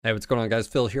Hey, what's going on, guys?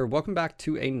 Phil here. Welcome back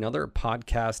to another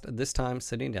podcast, this time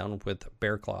sitting down with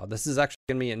BearCl4w. This is actually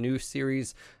going to be a new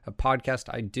series of podcast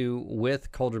I do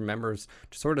with Cauldron members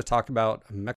to sort of talk about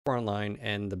MechWar Online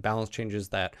and the balance changes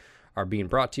that are being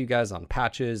brought to you guys on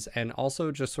patches, and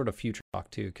also just sort of future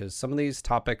talk too, because some of these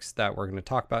topics that we're going to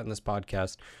talk about in this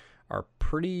podcast are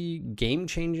pretty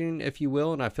game-changing, if you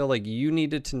will, and I feel like you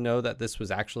needed to know that this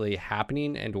was actually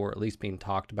happening and or at least being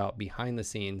talked about behind the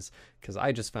scenes, because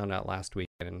I just found out last week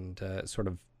and sort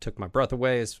of took my breath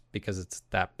away because it's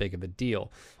that big of a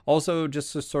deal. Also,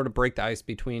 just to sort of break the ice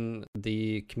between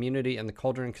the community and the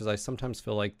Cauldron, because I sometimes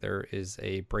feel like there is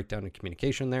a breakdown in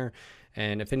communication there,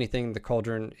 and if anything, the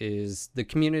Cauldron is the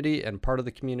community and part of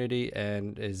the community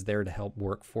and is there to help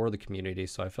work for the community,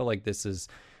 so I feel like this is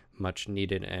much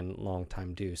needed and long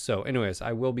time due. So anyways,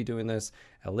 I will be doing this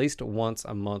at least once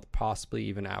a month, possibly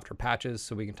even after patches,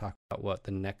 so we can talk about what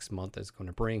the next month is going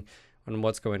to bring and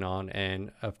what's going on, and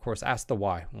of course ask the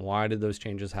why did those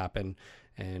changes happen,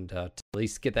 and to at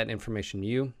least get that information to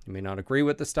you. You may not agree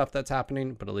with the stuff that's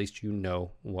happening, but at least you know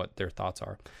what their thoughts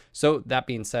are. So that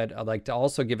being said, I'd like to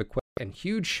also give a quick and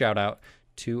huge shout out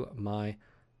to my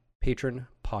patron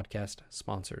podcast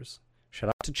sponsors. Shout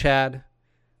out to Chad,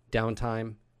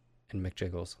 Downtime, and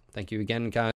McJiggles. Thank you again,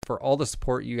 guys, for all the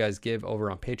support you guys give over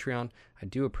on Patreon. I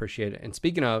do appreciate it. And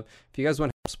speaking of, if you guys want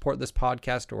to help support this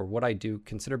podcast or what I do,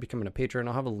 consider becoming a patron.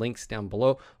 I'll have links down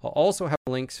below. I'll also have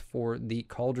links for the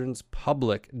Cauldron's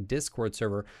public Discord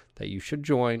server that you should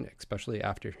join, especially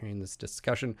after hearing this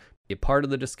discussion. Be a part of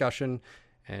the discussion,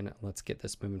 and let's get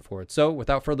this moving forward. So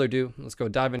without further ado, let's go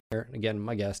dive in here. Again,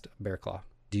 my guest, BearCl4w.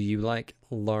 Do you like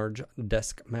large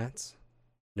desk mats?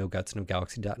 No guts, no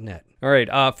galaxy.net. All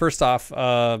right. First off,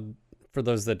 for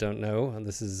those that don't know,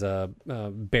 this is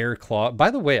BearCl4w.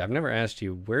 By the way, I've never asked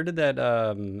you, where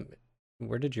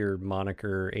did your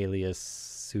moniker, alias,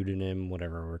 pseudonym,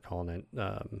 whatever we're calling it,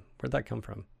 where'd that come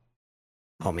from?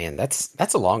 Oh man, that's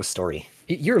a long story.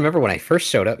 You remember when I first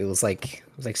showed up? It was like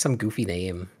some goofy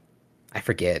name. I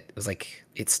forget. It was like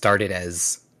it started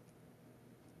as.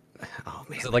 Oh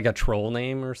man, Is it like a troll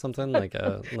name or something? like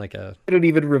a I don't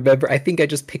even remember. I think I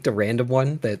just picked a random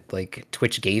one that like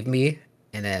Twitch gave me,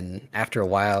 and then after a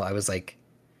while, I was like,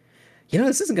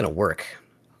 this isn't gonna work.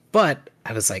 But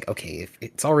I was like, okay, if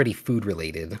it's already food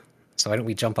related, so why don't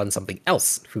we jump on something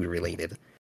else food related?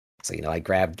 So I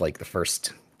grabbed like the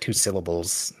first two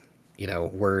syllables,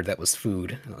 word that was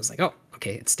food, and I was like, oh,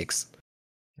 okay, it sticks.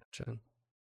 Gotcha.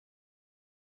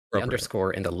 The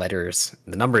underscore and the letters,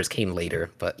 the numbers came later,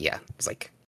 but yeah, it was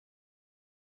like.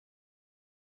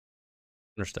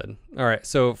 Understood. All right.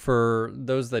 So for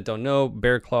those that don't know,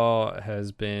 BearCl4w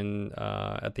has been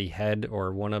at the head,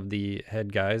 or one of the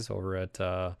head guys over at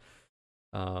the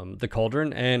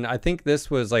Cauldron, and I think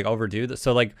this was like overdue.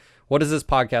 So like, what is this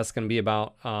podcast going to be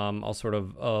about? I'll sort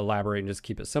of elaborate and just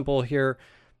keep it simple here.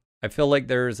 I feel like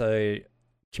there's a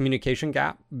communication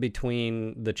gap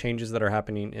between the changes that are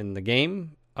happening in the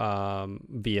game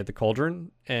via the Cauldron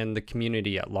and the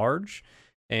community at large.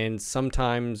 And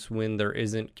sometimes when there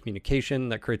isn't communication,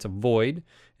 that creates a void.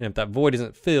 And if that void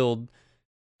isn't filled,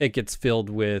 it gets filled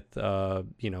with,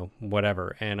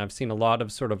 whatever. And I've seen a lot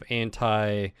of sort of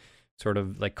sort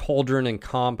of like Cauldron and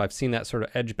comp. I've seen that sort of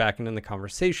edge back into the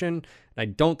conversation. And I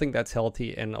don't think that's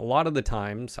healthy. And a lot of the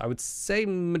times, I would say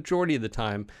majority of the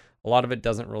time, a lot of it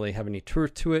doesn't really have any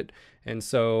truth to it. And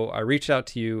so I reached out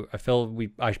to you. I feel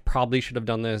I probably should have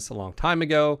done this a long time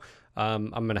ago. I'm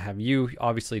going to have you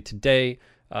obviously today,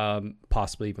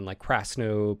 possibly even like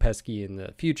Krasno, Pesky in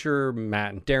the future.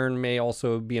 Matt and Darren may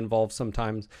also be involved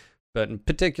sometimes. But in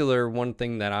particular, one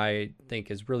thing that I think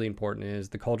is really important is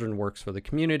the Cauldron works for the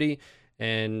community.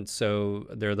 And so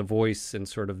they're the voice and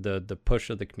sort of the push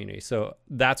of the community. So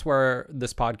that's where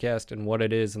this podcast and what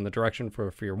it is and the direction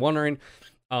for you're wondering.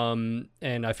 And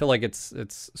I feel like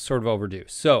it's sort of overdue.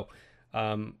 So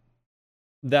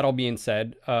that all being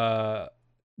said, how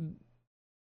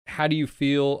do you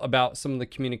feel about some of the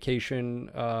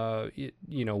communication,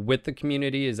 with the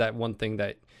community? Is that one thing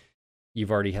that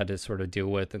you've already had to sort of deal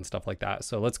with and stuff like that?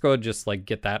 So let's go just like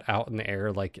get that out in the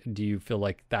air. Like, do you feel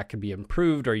like that could be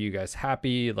improved? Are you guys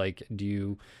happy? Like, do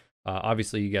you,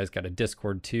 obviously you guys got a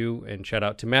Discord too, and shout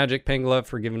out to Magic Pangla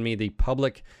for giving me the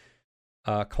public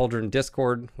Cauldron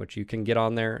Discord, which you can get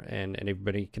on there and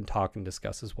everybody can talk and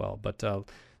discuss as well. But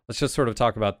let's just sort of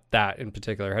talk about that in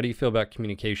particular. How do you feel about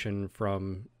communication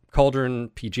from Cauldron,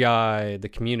 PGI, the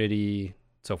community,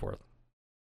 so forth?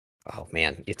 Oh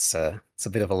man, it's a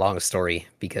bit of a long story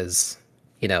because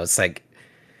it's like,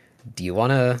 do you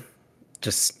want to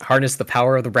just harness the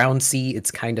power of the round sea? It's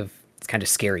kind of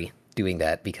scary doing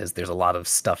that because there's a lot of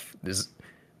stuff. There's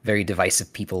very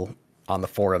divisive people on the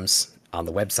forums on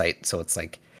the website. So it's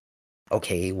like,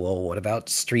 okay, well, what about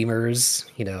streamers,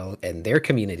 and their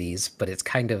communities? But it's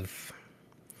kind of,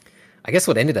 I guess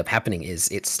what ended up happening is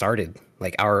it started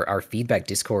like our feedback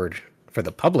Discord for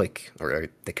the public or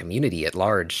the community at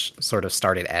large sort of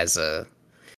started as a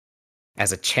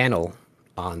channel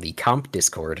on the comp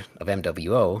Discord of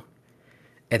MWO.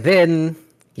 And then,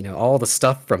 all the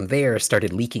stuff from there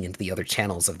started leaking into the other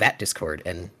channels of that Discord.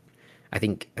 And I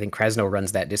think Krasno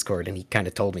runs that Discord, and he kind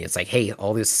of told me, it's like, hey,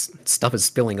 all this stuff is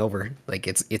spilling over. Like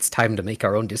it's time to make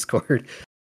our own Discord.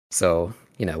 So,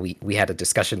 we had a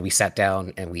discussion, we sat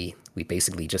down and we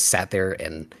basically just sat there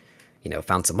and,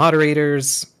 found some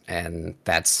moderators, and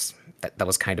that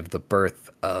was kind of the birth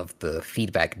of the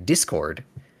feedback Discord.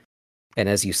 And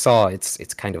as you saw,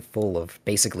 it's kind of full of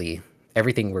basically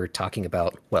everything we're talking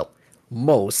about. Well,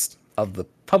 most of the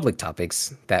public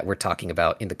topics that we're talking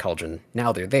about in the Cauldron,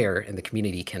 now they're there, and the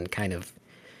community can kind of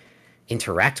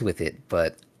interact with it.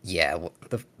 But yeah,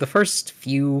 the first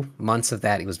few months of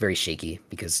that, it was very shaky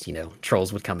because,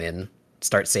 trolls would come in,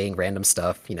 start saying random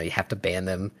stuff. You have to ban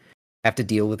them, have to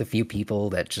deal with a few people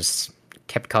that just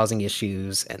kept causing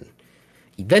issues. And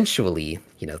eventually,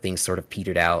 things sort of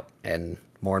petered out, and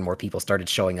more people started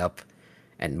showing up,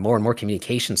 and more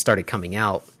communication started coming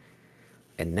out.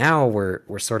 And now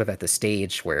we're sort of at the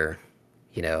stage where,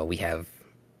 we have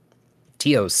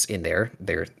Tios in there.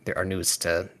 They're our newest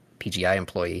PGI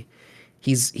employee.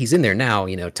 He's in there now,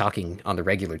 talking on the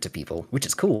regular to people, which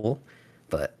is cool.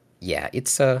 But yeah,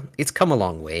 it's come a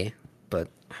long way. But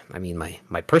I mean,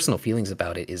 my personal feelings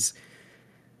about it is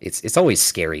it's always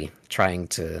scary trying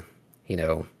to,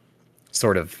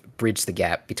 sort of bridge the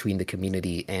gap between the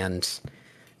community and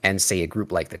say a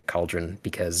group like the Cauldron,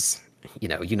 because you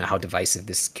know how divisive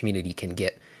this community can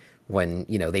get when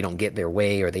they don't get their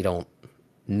way or they don't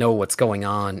know what's going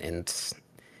on. And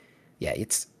yeah,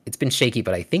 it's been shaky,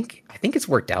 but I think it's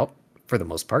worked out for the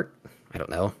most part. I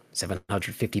don't know,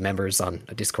 750 members on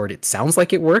a Discord, it sounds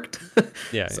like it worked.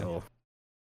 Yeah. So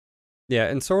yeah,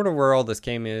 and sort of where all this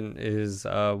came in is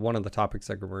one of the topics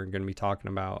that we're going to be talking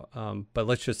about. But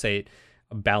let's just say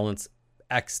a balance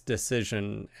X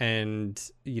decision,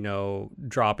 and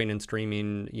dropping and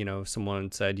streaming. Someone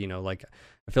said, like,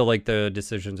 I feel like the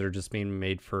decisions are just being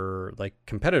made for like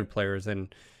competitive players,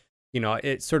 and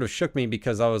it sort of shook me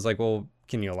because I was like, well,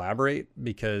 can you elaborate?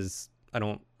 Because I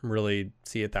don't really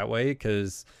see it that way.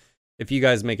 Because if you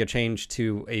guys make a change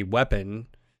to a weapon,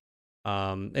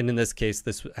 and in this case,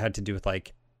 this had to do with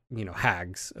like,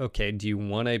 hags. Okay, do you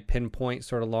want a pinpoint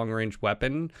sort of long range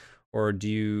weapon, or do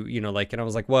you, like? And I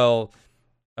was like, well,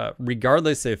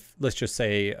 regardless if, let's just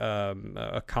say,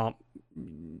 a comp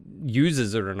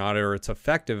uses it or not, or it's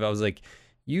effective, I was like,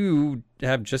 you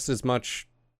have just as much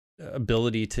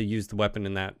ability to use the weapon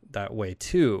in that way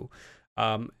too.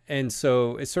 And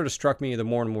so it sort of struck me, the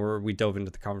more and more we dove into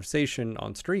the conversation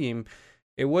on stream,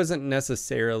 it wasn't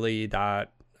necessarily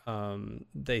that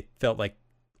they felt like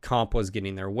comp was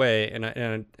getting their way.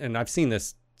 And I've seen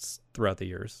this throughout the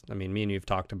years. I mean, me and you've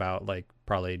talked about like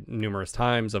probably numerous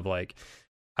times of like,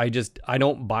 I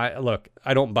don't buy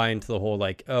into the whole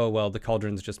like, oh, well, the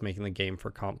Cauldron's just making the game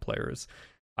for comp players.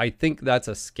 I think that's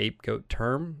a scapegoat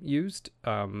term used.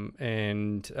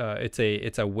 And it's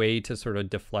a way to sort of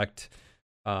deflect,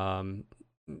 like,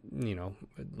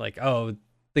 oh,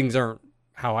 things aren't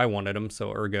how I wanted them,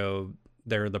 so ergo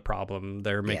they're the problem.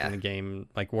 They're making the game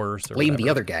like worse. Or blame whatever. The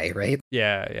other guy, right?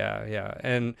 Yeah.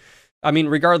 And I mean,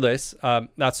 regardless,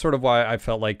 that's sort of why I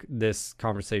felt like this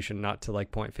conversation, not to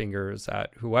like point fingers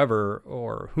at whoever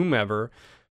or whomever,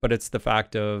 but it's the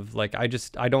fact of like, I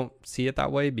don't see it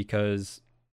that way, because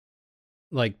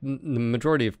like the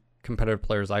majority of competitive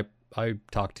players I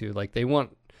talk to, like they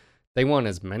want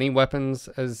as many weapons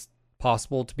as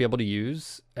possible to be able to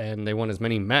use, and they want as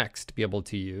many mechs to be able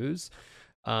to use.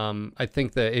 I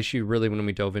think the issue really when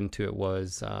we dove into it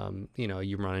was,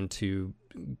 you run into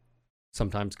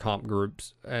sometimes comp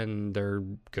groups and they're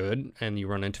good, and you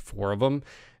run into 4 of them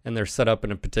and they're set up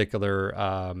in a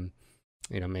particular,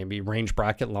 maybe range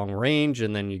bracket, long range,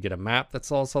 and then you get a map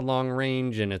that's also long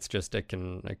range, and it's just, it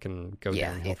can go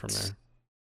downhill from there.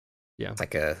 Yeah. It's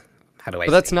like how do I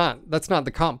But that's not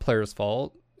the comp player's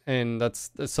fault. And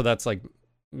that's like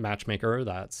matchmaker,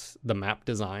 that's the map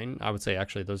design. I would say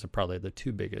actually those are probably the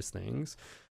 2 biggest things.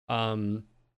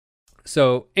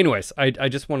 So anyways, I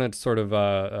just wanted to sort of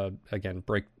again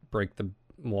break the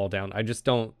wall down. I just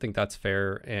don't think that's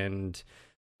fair. And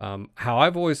how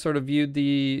I've always sort of viewed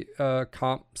the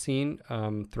comp scene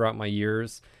throughout my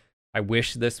years, I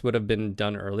wish this would have been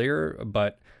done earlier,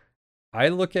 but I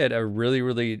look at a really,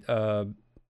 really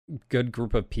good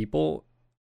group of people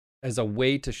as a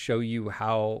way to show you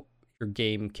how your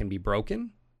game can be broken.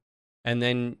 And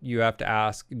then you have to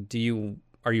ask,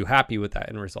 are you happy with that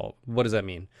end result? What does that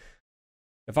mean?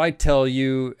 If I tell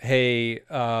you, hey,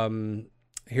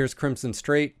 here's Crimson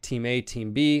Straight, Team A,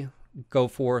 Team B, go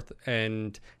forth,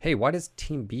 and hey, why does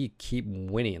Team B keep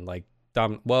winning? Like,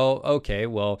 well, okay,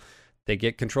 well, they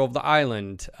get control of the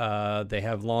island. They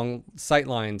have long sight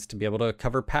lines to be able to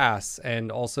cover pass,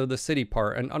 and also the city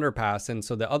part and underpass, and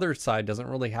so the other side doesn't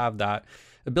really have that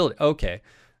ability. Okay.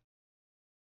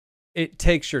 It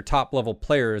takes your top level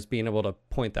players being able to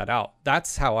point that out.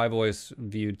 That's how I've always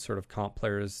viewed sort of comp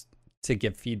players to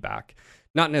give feedback.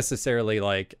 Not necessarily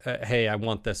like, hey, I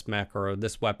want this mech or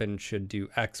this weapon should do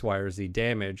X, Y, or Z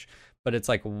damage. But it's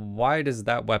like, why does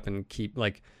that weapon keep,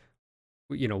 like,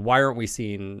 why aren't we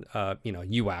seeing,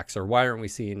 UAX, or why aren't we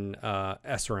seeing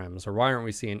SRMs, or why aren't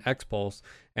we seeing X-Pulse?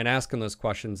 And asking those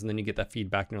questions, and then you get that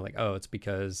feedback, and you're like, oh, it's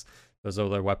because those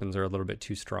other weapons are a little bit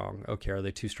too strong. Okay, are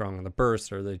they too strong on the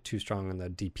burst? Are they too strong on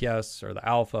the DPS or the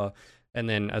alpha? And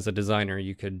then as a designer,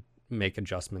 you could make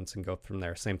adjustments and go from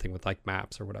there. Same thing with like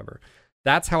maps or whatever.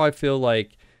 That's how I feel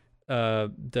like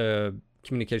the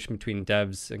communication between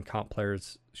devs and comp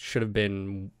players should have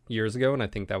been years ago, and I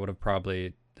think that would have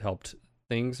probably helped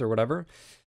things or whatever.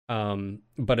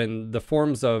 But in the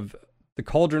forms of the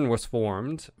Cauldron was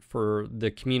formed for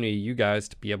the community, you guys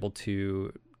to be able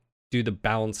to do the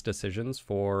balanced decisions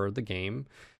for the game.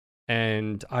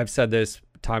 And I've said this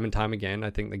time and time again, I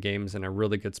think the game's in a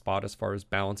really good spot as far as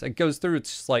balance. It goes through its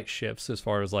slight shifts as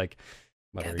far as like,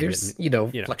 there's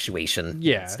fluctuation.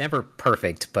 Yeah, it's never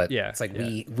perfect, but yeah, it's like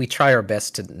we try our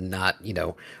best to not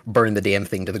burn the damn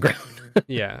thing to the ground.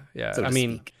 yeah. So I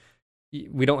mean,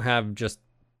 we don't have just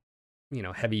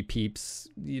heavy peeps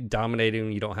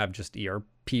dominating. You don't have just ER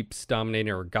peeps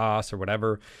dominating, or Goss or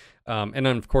whatever. And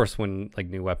then of course, when like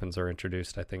new weapons are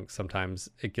introduced, I think sometimes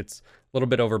it gets a little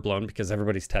bit overblown because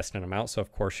everybody's testing them out. So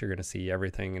of course you're going to see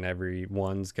everything, and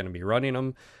everyone's going to be running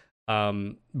them.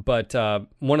 But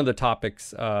one of the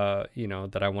topics,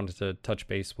 that I wanted to touch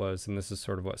base was, and this is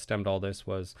sort of what stemmed all this,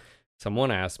 was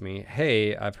someone asked me,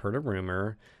 hey, I've heard a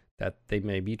rumor that they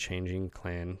may be changing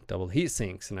clan double heat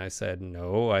sinks. And I said,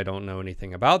 no, I don't know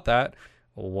anything about that.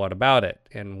 Well, what about it?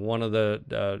 And one of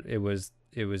the,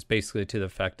 it was basically to the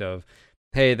effect of,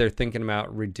 hey, they're thinking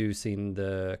about reducing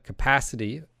the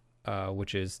capacity,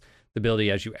 which is the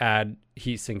ability as you add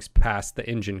heat sinks past the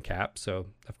engine cap. So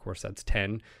of course that's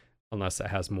 10, unless it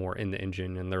has more in the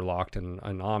engine and they're locked in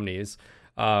omnis.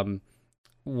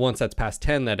 Once that's past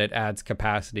 10, that it adds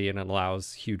capacity and it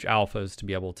allows huge alphas to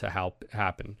be able to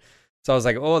happen. So I was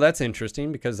like, oh, that's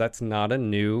interesting, because that's not a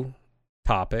new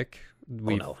topic.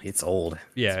 No, it's old.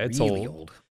 Yeah, it's really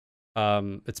old.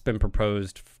 It's been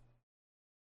proposed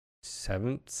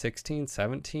 16,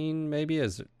 17 maybe,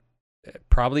 as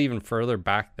probably even further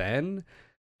back then.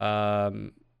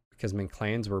 Because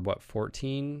clans were what,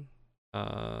 14,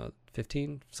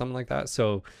 15, something like that.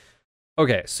 So,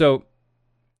 okay, so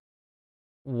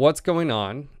what's going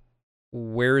on?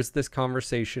 Where is this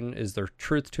conversation? Is there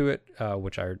truth to it?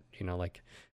 Which I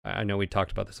know we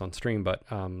talked about this on stream, but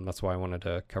that's why I wanted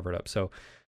to cover it up. So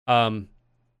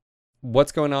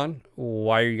what's going on?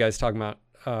 Why are you guys talking about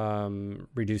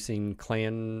reducing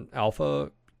clan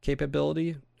alpha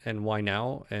capability, and why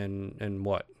now, and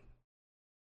what?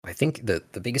 I think the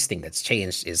biggest thing that's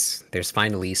changed is there's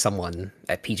finally someone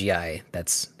at PGI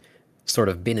that's sort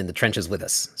of been in the trenches with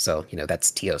us. So,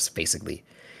 that's Tios basically.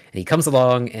 And he comes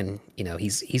along, and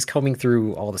he's combing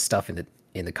through all the stuff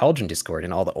in the Cauldron Discord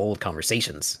and all the old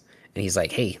conversations. And he's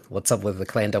like, hey, what's up with the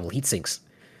clan double heat sinks?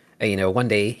 And, one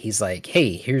day he's like,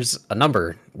 hey, here's a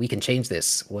number. We can change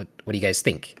this. What do you guys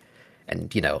think? And,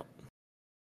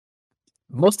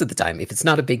 most of the time, if it's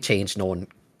not a big change, no one,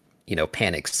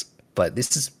 panics. But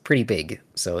this is pretty big.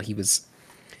 So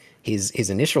his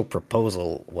initial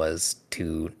proposal was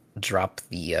to drop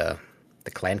the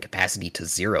clan capacity to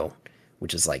 0,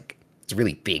 which is it's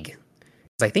really big.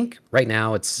 I think right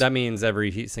now that means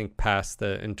every heatsink past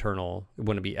the internal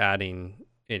wouldn't be adding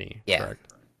any. Yeah.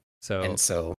 Correct?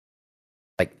 So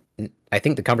I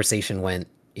think the conversation went,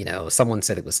 someone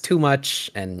said it was too much,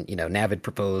 and Navid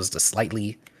proposed a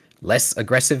slightly less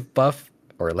aggressive buff,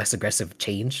 or less aggressive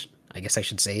change, I guess I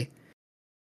should say.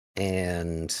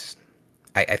 And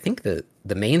I think the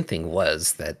main thing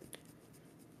was that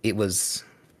it was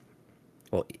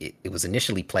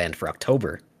initially planned for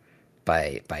October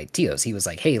by Tios. He was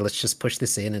like, hey, let's just push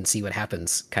this in and see what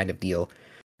happens, kind of deal.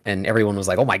 And everyone was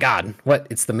like, oh my god, what?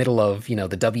 It's the middle of, the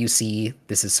WC.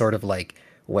 This is sort of like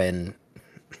when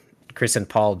Chris and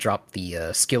Paul dropped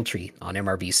the skill tree on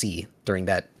MRBC during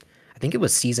that, I think it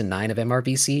was season 9 of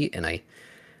MRBC, and I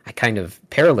kind of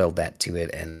paralleled that to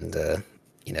it, and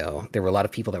there were a lot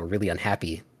of people that were really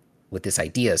unhappy with this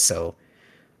idea. So,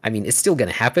 I mean, it's still going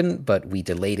to happen, but we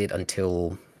delayed it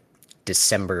until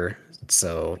December.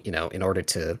 So,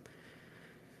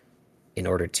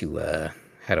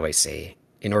 how do I say,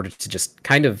 in order to just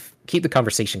kind of keep the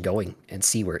conversation going and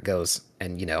see where it goes.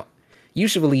 And,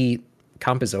 usually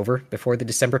comp is over before the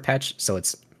December patch, so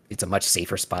it's a much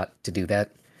safer spot to do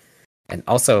that. And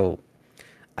also,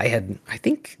 I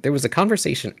think there was a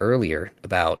conversation earlier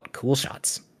about cool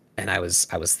shots, and I was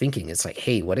thinking, it's like,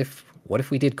 hey, what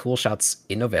if we did cool shots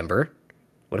in November?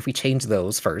 What if we change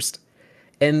those first?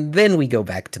 And then we go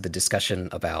back to the discussion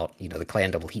about, the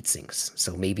clan double heat sinks.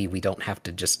 So maybe we don't have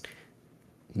to just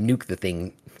nuke the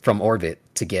thing from orbit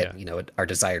to get, our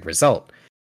desired result.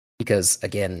 Because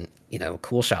again,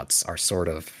 cool shots are sort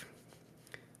of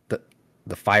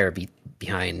the fire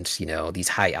behind, these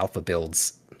high alpha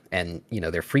builds, and,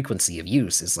 their frequency of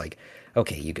use is like,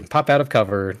 okay, you can pop out of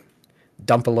cover,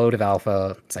 dump a load of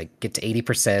alpha, it's like get to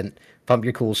 80%, pump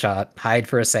your cool shot, hide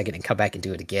for a second, and come back and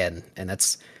do it again. And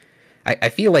I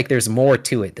feel like there's more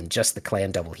to it than just the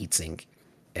clan double heatsink.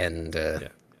 And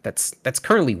that's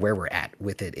currently where we're at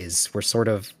with it, is we're sort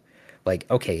of like,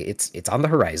 okay, it's on the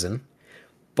horizon,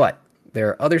 but there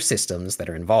are other systems that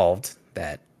are involved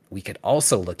that we could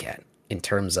also look at in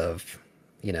terms of,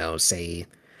 say,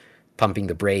 pumping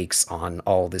the brakes on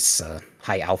all this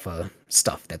high alpha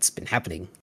stuff that's been happening.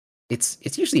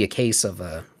 It's usually a case of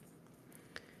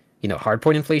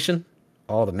hardpoint inflation,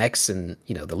 all the mechs and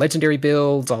the legendary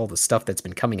builds, all the stuff that's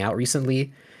been coming out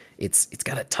recently. It's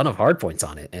got a ton of hardpoints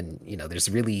on it, and there's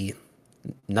really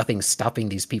nothing stopping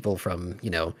these people from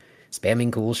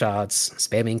spamming cool shots,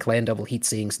 spamming clan double heat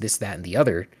sinks, this, that, and the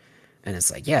other. And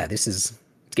it's like, yeah, it's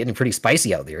getting pretty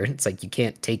spicy out there. It's like you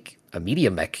can't take a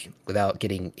medium mech without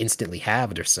getting instantly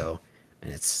halved or so.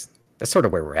 And that's sort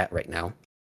of where we're at right now.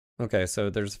 Okay, so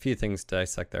there's a few things to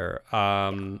dissect there.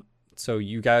 So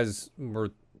you guys were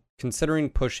considering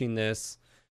pushing this.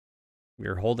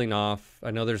 You're holding off.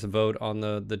 I know there's a vote on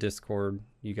the Discord.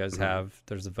 You guys have.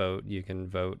 There's a vote. You can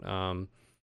vote.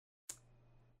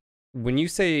 When you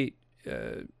say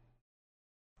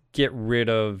get rid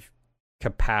of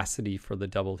capacity for the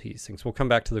double heat sinks, we'll come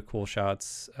back to the cool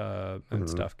shots and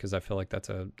stuff, because I feel like that's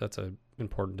a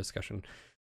important discussion.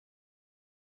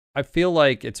 I feel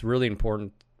like it's really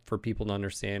important for people to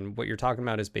understand what you're talking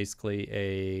about is basically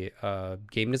a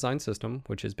game design system,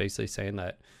 which is basically saying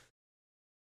that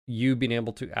you being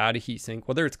able to add a heatsink,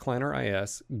 whether it's clan or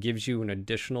IS, gives you an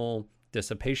additional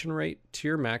dissipation rate to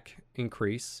your mech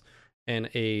increase, and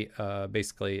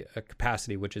basically a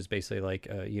capacity, which is basically like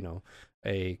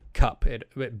a cup. It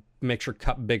makes your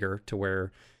cup bigger to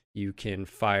where you can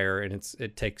fire, and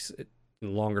it takes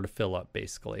longer to fill up,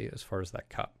 basically, as far as that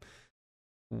cup.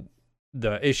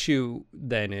 The issue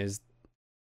then is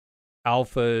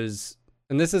alphas,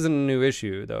 and this isn't a new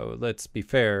issue, though, let's be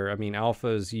fair. I mean,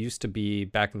 alphas used to be,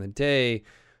 back in the day,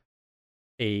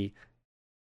 a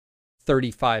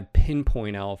 35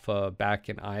 pinpoint alpha back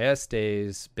in IS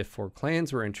days before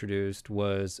clans were introduced, it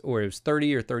was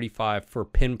 30 or 35 for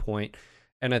pinpoint,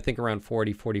 and I think around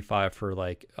 40, 45 for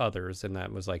like others, and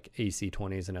that was like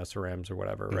AC20s and SRMs or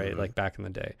whatever, right? Like back in the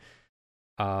day.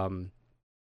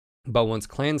 But once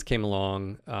clans came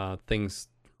along, things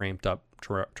ramped up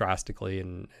drastically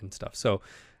and stuff. So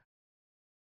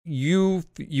you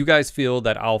guys feel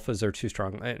that alphas are too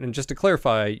strong. And just to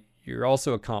clarify, you're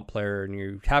also a comp player, and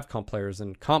you have comp players,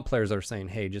 and comp players are saying,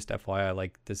 hey, just FYI,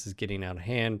 like, this is getting out of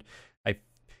hand.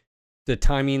 The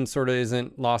timing sort of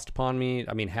isn't lost upon me.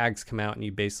 I mean, hags come out and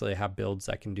you basically have builds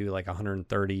that can do like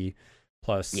 130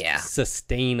 plus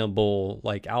sustainable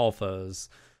like alphas.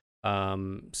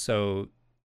 So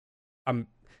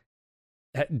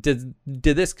did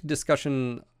this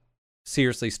discussion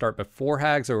seriously start before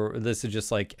hags, or this is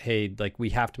just like, hey, like, we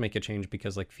have to make a change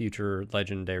because like future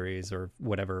legendaries or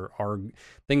whatever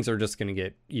things are just going to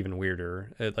get even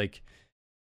weirder?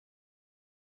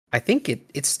 I think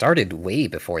it started way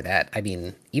before that. I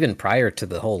mean, even prior to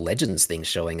the whole Legends thing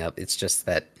showing up, it's just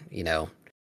that,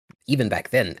 even back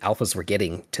then, alphas were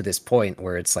getting to this point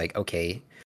where it's like, okay,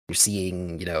 you're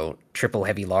seeing, triple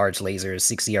heavy large lasers,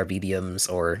 6 ER mediums,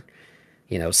 or,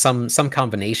 some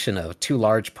combination of 2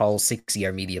 large pulse, 6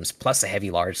 ER mediums, plus a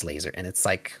heavy large laser. And it's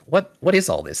like, what is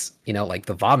all this? Like,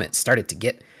 the vomit started to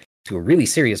get to a really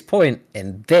serious point,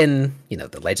 and then,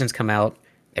 the Legends come out,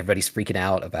 everybody's freaking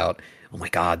out about, oh my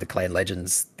god, the clan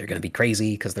legends, they're going to be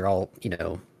crazy because they're all,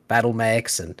 battle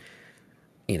mechs, and,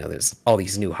 there's all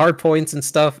these new hard points and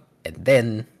stuff. And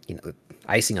then,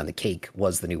 icing on the cake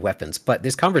was the new weapons. But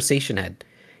this conversation had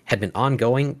been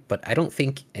ongoing, but I don't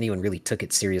think anyone really took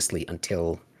it seriously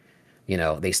until,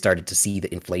 they started to see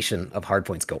the inflation of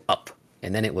hardpoints go up.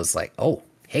 And then it was like, oh,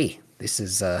 hey, this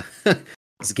is this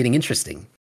is getting interesting.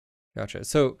 Gotcha.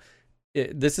 So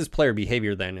this is player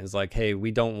behavior then, is like, hey,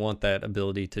 we don't want that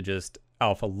ability to just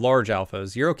alpha large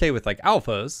alphas. You're okay with like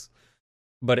alphas,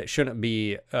 but it shouldn't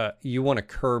be, you want to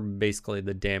curb basically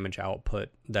the damage output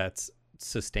that's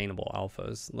sustainable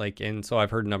alphas. Like, and so I've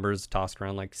heard numbers tossed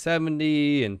around like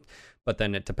 70, but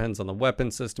then it depends on the weapon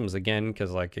systems again,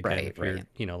 because like, again, Right, if you're,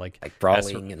 right. like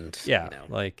brawling and, yeah,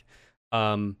 like,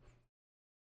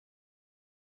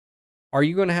 are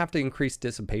you going to have to increase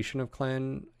dissipation of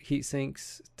clan heat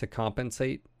sinks to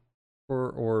compensate,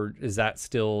 or is that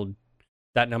still,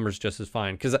 that number's just as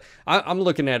fine? Because I'm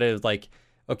looking at it as like,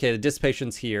 okay, the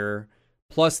dissipation's here,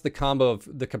 plus the combo of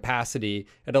the capacity,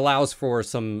 it allows for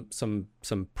some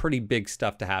pretty big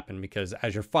stuff to happen, because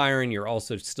as you're firing, you're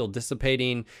also still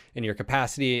dissipating in your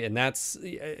capacity, and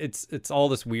it's all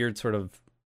this weird sort of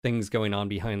things going on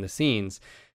behind the scenes.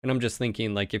 And I'm just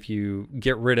thinking, like, if you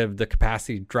get rid of the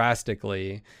capacity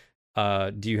drastically,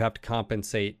 do you have to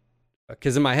compensate?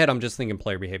 Because in my head, I'm just thinking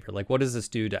player behavior. Like, what does this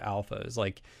do to alphas?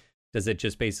 Like, does it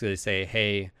just basically say,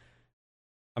 hey,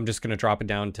 I'm just going to drop it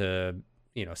down to,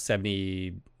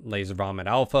 70 laser vomit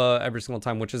alpha every single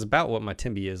time, which is about what my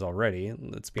Timby is already.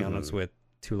 Let's be honest, with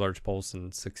 2 large pulse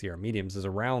and 6 ER mediums is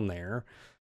around there.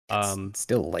 It's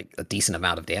still like a decent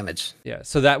amount of damage. Yeah.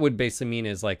 So that would basically mean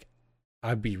is like,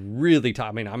 I'd be really top.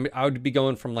 I mean, I would be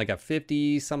going from like a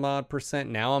 50 some odd percent.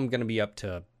 Now I'm going to be up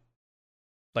to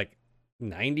like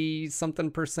 90 something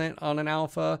percent on an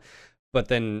alpha. But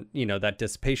then, that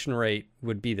dissipation rate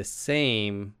would be the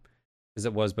same as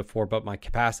it was before, but my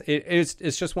capacity,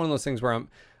 it's just one of those things where I'm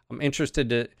interested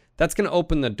to, that's going to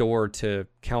open the door to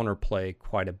counterplay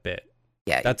quite a bit.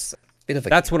 Yeah. That's a bit of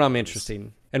that's what I'm interested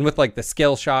in. And with like the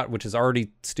scale shot, which is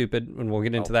already stupid, and we'll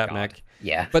get into that, God. mech.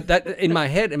 Yeah. But that in my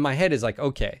head is like,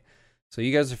 okay, so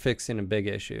you guys are fixing a big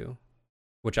issue,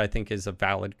 which I think is a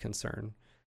valid concern.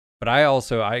 But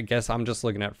I guess I'm just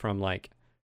looking at from like,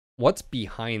 what's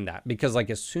behind that? Because like,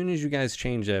 as soon as you guys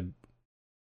change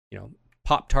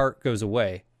Pop Tart goes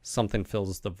away, something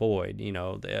fills the void.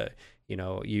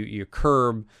 You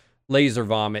curb laser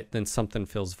vomit, then something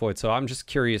fills the void. So I'm just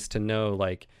curious to know,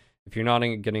 like, if you're not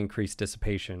going to increase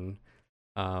dissipation,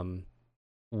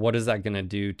 what is that going to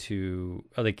do to,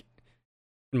 like,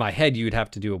 in my head, you would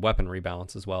have to do a weapon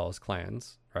rebalance as well as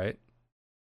clans, right?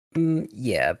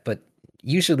 Yeah, but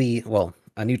usually, well,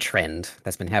 a new trend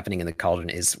that's been happening in the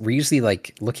Cauldron is we're usually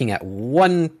like looking at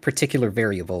one particular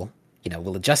variable.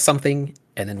 We'll adjust something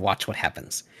and then watch what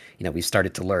happens. We've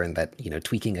started to learn that,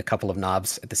 tweaking a couple of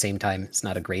knobs at the same time is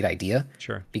not a great idea.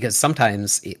 Sure. Because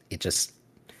sometimes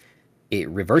it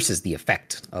reverses the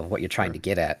effect of what you're trying to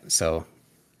get at. So,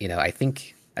 I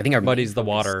think our muddies the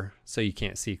water so you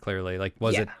can't see clearly. Like,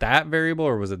 was it that variable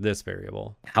or was it this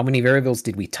variable? How many variables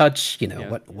did we touch?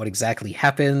 What exactly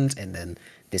happened? And then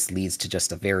this leads to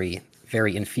just a very,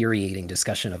 very infuriating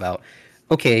discussion about,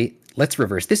 okay, let's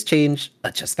reverse this change,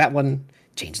 adjust that one,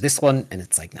 change this one. And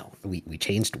it's like, no, we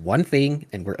changed one thing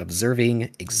and we're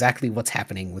observing exactly what's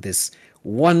happening with this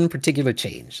one particular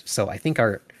change. So I think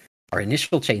our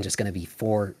initial change is going to be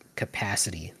for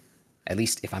capacity, at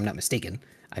least if I'm not mistaken.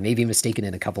 I may be mistaken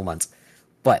in a couple months,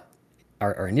 but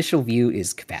our initial view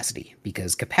is capacity,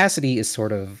 because capacity is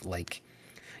sort of like,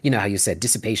 how you said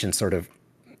dissipation sort of,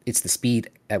 it's the speed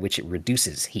at which it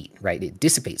reduces heat, right? It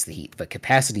dissipates the heat, but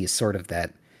capacity is sort of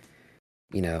that,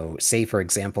 say for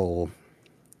example,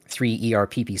 3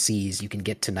 PPCs, you can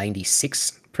get to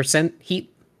 96%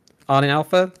 heat on an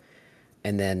alpha,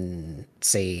 and then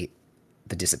say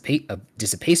the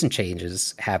dissipation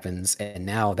changes happens, and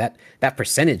now that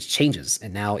percentage changes,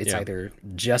 and now it's either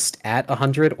just at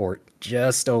 100 or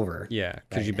just over. Yeah,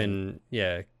 because you've been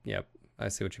I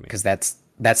see what you mean. Because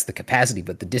that's the capacity,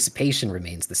 but the dissipation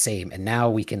remains the same, and now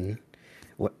we can,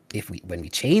 when we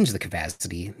change the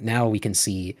capacity, now we can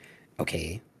see,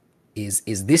 okay, is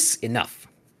this enough,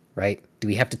 right? Do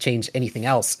we have to change anything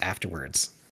else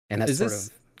afterwards? And that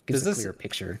gives a clear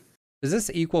picture. Is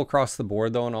this equal across the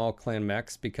board though in all clan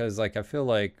mechs? Because like, I feel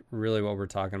like really what we're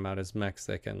talking about is mechs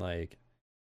that can like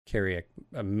carry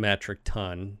a metric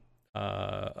ton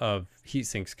of heat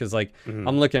sinks. Because like,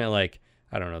 I'm looking at like,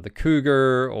 I don't know, the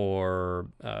Cougar or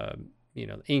the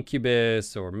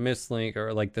Incubus or Mistlink,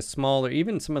 or like the smaller,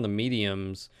 even some of the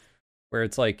mediums, where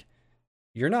it's like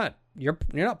you're not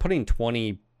putting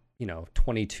 20,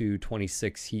 22,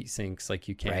 26 heat sinks like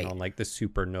you can on like the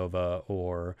Supernova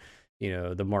or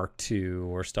the Mark II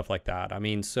or stuff like that. I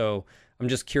mean, so I'm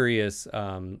just curious,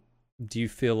 do you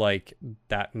feel like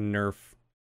that nerf,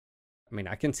 I mean,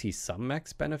 I can see some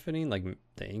mechs benefiting, like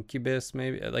the Incubus,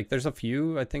 maybe. Like, there's a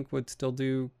few I think would still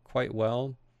do quite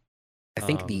well. I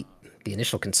think the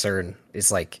initial concern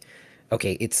is like,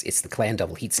 okay, it's the clan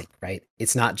double heatsink, right?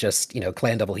 It's not just,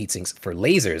 clan double heatsinks for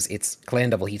lasers, it's clan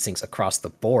double heatsinks across the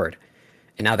board.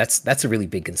 And now that's a really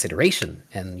big consideration.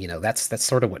 And that's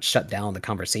sort of what shut down the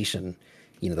conversation,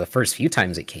 the first few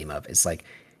times it came up. It's like,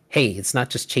 hey, it's not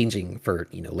just changing for,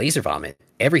 laser vomit.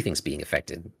 Everything's being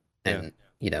affected. Yeah. And,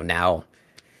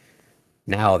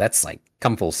 now that's like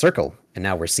come full circle. And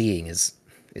now we're seeing is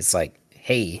like,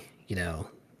 hey,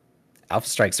 alpha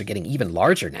strikes are getting even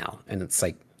larger now. And it's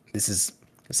like it's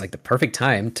like the perfect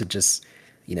time to just,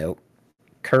 you know,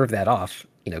 curve that off,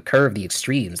 curve the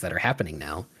extremes that are happening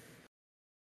now.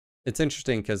 It's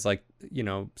interesting because, like,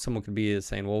 someone could be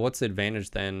saying, well, what's the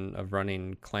advantage then of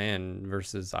running clan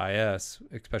versus IS,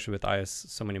 especially with IS,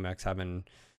 so many mechs having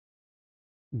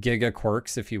giga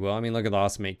quirks, if you will. I mean, look at the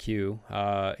awesome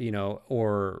 8Q,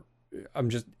 or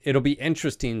it'll be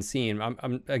interesting seeing.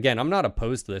 I'm not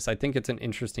opposed to this. I think it's an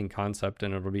interesting concept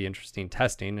and it'll be interesting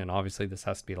testing. And obviously this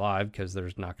has to be live because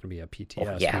there's not going to be a PTS.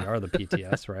 Oh, yeah. We are the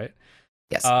PTS, right?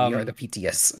 Yes, we are the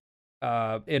PTS.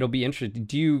 It'll be interesting.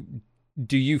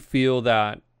 Do you feel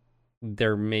that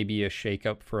there may be a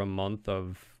shakeup for a month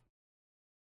of,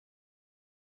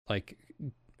 like,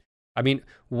 I mean,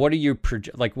 what are your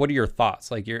what are your thoughts?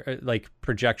 Like, your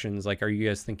projections? Like, are you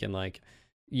guys thinking like,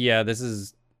 yeah, this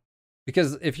is,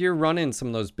 because if you're running some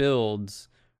of those builds,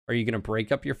 are you going to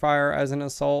break up your fire as an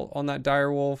assault on that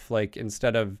direwolf? Like,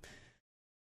 instead of,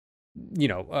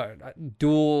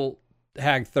 dual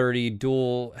Hag 30,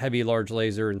 dual heavy large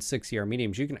laser, and 6 ER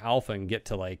mediums, you can alpha and get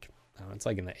to like, it's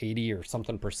like in the 80 or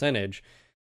something percentage.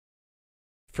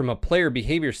 From a player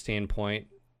behavior standpoint,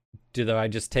 I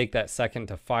just take that second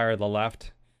to fire the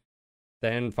left,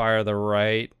 then fire the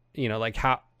right? Like,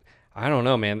 how? I don't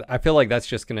know, man. I feel like that's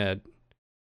just gonna,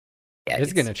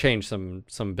 it's gonna change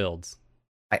some builds.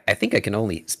 I think I can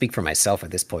only speak for myself at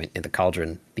this point in the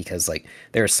Cauldron, because like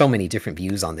there are so many different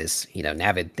views on this.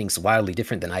 Navid thinks wildly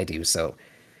different than I do. So,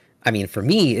 I mean, for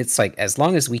me, it's like, as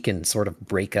long as we can sort of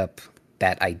break up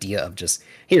that idea of just,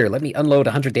 here, let me unload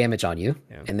 100 damage on you,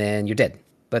 and then you're dead.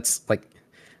 That's like,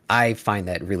 I find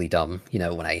that really dumb.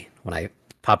 When I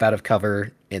pop out of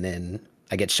cover and then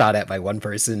I get shot at by one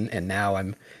person and now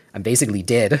I'm basically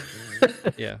dead.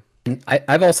 Yeah. And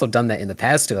I've also done that in the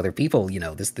past to other people.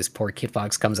 This poor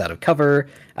Kitfox comes out of cover.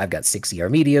 I've got 6 ER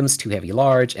mediums, 2 heavy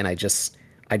large, and I just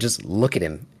look at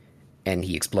him and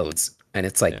he explodes. And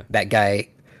it's like, that guy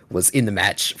was in the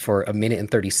match for 1 minute and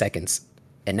 30 seconds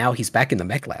and now he's back in the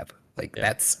mech lab. Like,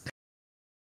 that's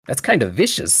kind of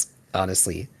vicious,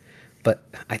 honestly. But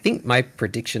I think my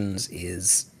predictions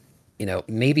is,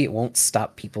 maybe it won't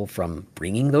stop people from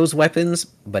bringing those weapons,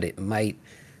 but it might,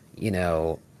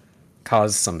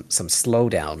 cause some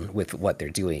slowdown with what they're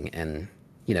doing. And,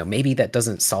 maybe that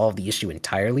doesn't solve the issue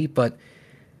entirely, but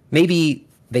maybe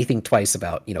they think twice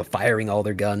about, firing all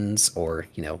their guns, or,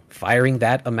 firing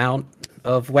that amount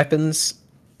of weapons.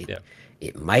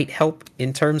 It might help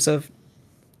in terms of,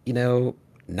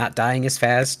 not dying as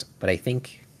fast, but I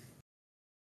think,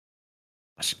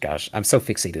 gosh, I'm so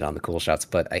fixated on the cool shots,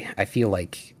 but I feel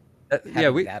like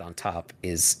having that on top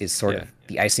is sort of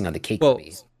the icing on the cake for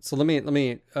me. So let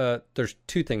me there's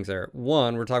two things there.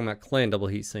 One, we're talking about clan double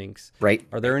heat sinks. Right.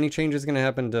 Are there any changes going to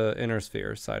happen to Inner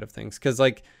Sphere side of things? Because,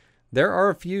 like, there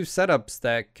are a few setups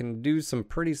that can do some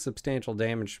pretty substantial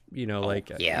damage,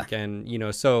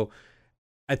 again, so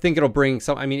I think it'll bring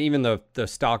some, I mean, even the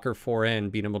Stalker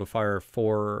 4N being able to fire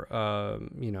 4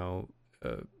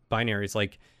 binaries,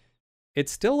 like,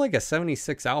 it's still like a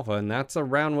 76 alpha, and that's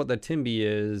around what the Timby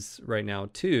is right now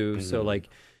too. Mm-hmm. So, like,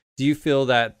 do you feel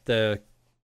that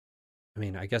I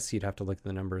mean, I guess you'd have to look at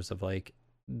the numbers of, like,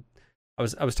 I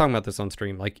was talking about this on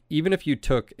stream. Like, even if you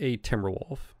took a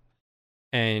Timberwolf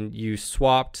and you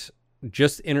swapped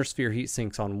just Inner Sphere heat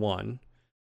sinks on one,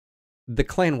 the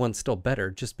clan one's still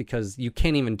better, just because you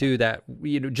can't even do that.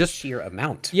 Just sheer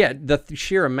amount. Yeah, the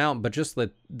sheer amount, but just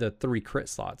the 3 crit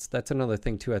slots. That's another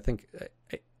thing too. I think,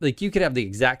 like, you could have the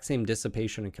exact same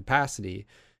dissipation and capacity,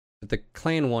 but the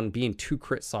clan one being 2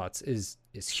 crit slots is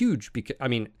huge. Because, I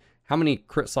mean, how many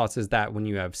crit slots is that when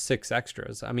you have 6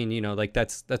 extras? I mean, like,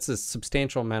 that's a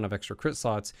substantial amount of extra crit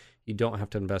slots you don't have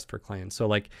to invest for clan. So,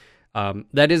 like,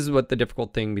 that is what the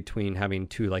difficult thing between having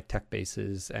 2, like, tech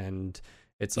bases, and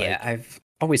it's like, I've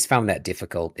always found that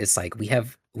difficult. It's like we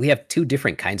have 2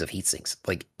 different kinds of heat sinks.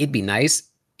 Like, it'd be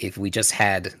nice if we just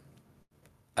had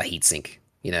a heat sink,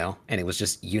 and it was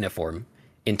just uniform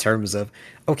in terms of,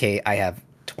 okay, I have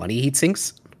 20 heat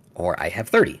sinks or I have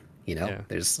 30.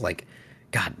 There's like,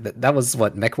 God, that was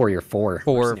what MechWarrior 4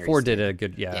 Four Mercenaries did did. a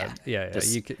good, yeah, Yeah, yeah, yeah.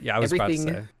 just I was about to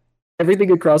say,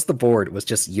 everything across the board was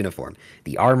just uniform.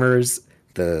 The armors,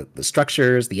 the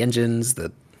structures, the engines,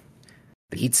 the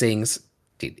heat sinks.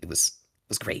 Dude, it was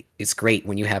great. It's great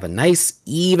when you have a nice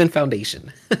even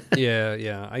foundation. yeah,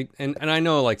 yeah. And I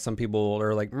know like some people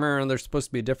are like, "Man, there's supposed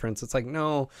to be a difference." It's like,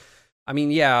 no, I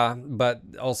mean, yeah, but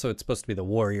also it's supposed to be the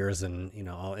Warriors, and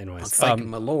anyways. It's like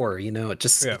Malore, Yeah. it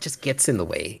just gets in the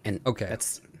way, and Okay.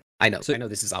 that's I know So I know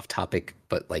this is off topic,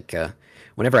 but like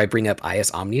whenever I bring up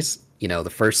IS Omnis, the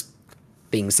first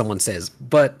thing someone says,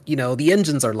 but the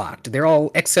engines are locked. They're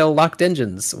all XL locked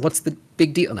engines. What's the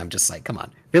big deal? And I'm just like, come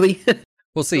on, really?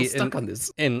 we'll Still see. stuck on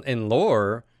this. In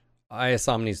lore, IS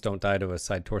Omnis don't die to a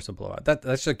side torso blowout.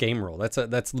 That's a game rule.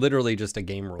 That's literally just a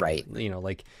game rule. Right.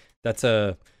 Like that's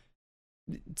a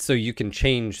so you can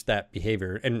change that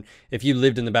behavior. And if you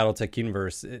lived in the BattleTech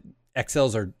universe,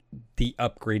 XLs are the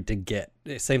upgrade to get.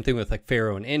 Same thing with like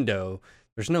Pharaoh and Indo.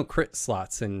 There's no crit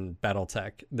slots in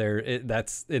BattleTech.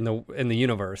 That's in the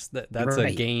universe. That's a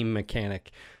Right. game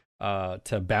mechanic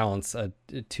to balance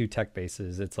two tech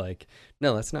bases. It's like,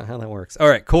 no, that's not how that works. All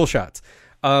right, cool shots.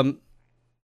 I'm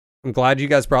glad you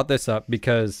guys brought this up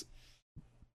because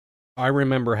I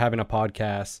remember having a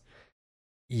podcast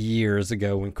years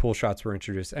ago when cool shots were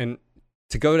introduced. And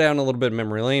to go down a little bit of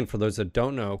memory lane, for those that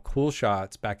don't know, cool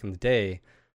shots back in the day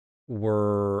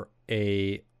were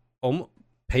a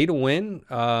pay to win.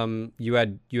 You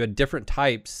had different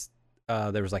types.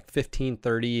 There was like 15,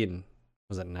 30, and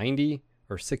was it 90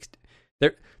 or 60?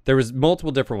 There was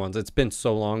multiple different ones. It's been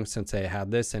so long since they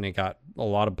had this, and it got a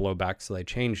lot of blowback, so they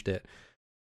changed it.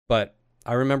 But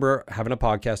I remember having a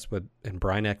podcast and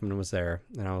Brian Ekman was there,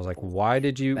 and I was like, why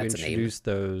did you introduce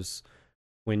those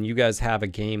when you guys have a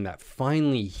game that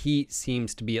finally heat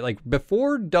seems to be like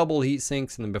before double heat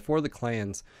sinks and then before the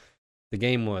clans, the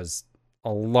game was a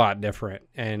lot different,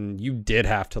 and you did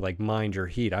have to like mind your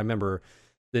heat. I remember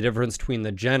the difference between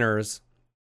the Jenners,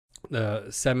 the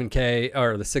 7K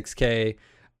or the 6K.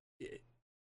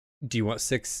 Do you want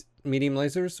 6 medium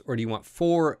lasers or do you want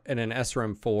 4 and an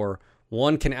SRM4?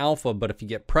 One can alpha, but if you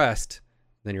get pressed,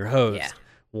 then you're hosed. Yeah.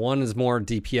 One is more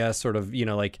DPS, sort of,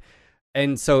 like,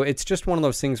 and so it's just one of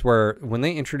those things where when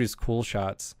they introduce cool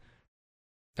shots,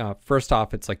 first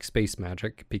off, it's like space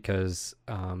magic because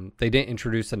they didn't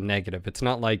introduce a negative. It's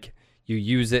not like you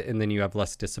use it and then you have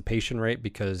less dissipation rate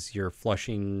because you're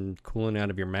flushing coolant out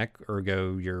of your mech,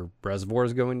 ergo your reservoir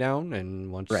is going down.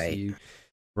 And once you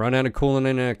run out of coolant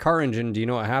in a car engine, do you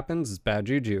know what happens? It's bad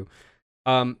juju.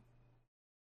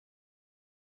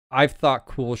 I've thought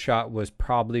Cool Shot was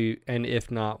probably, and if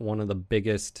not, one of the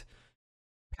biggest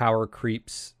power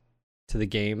creeps to the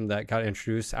game that got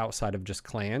introduced outside of just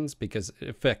clans, because it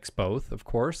affects both, of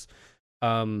course.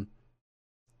 You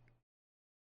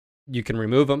can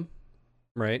remove them,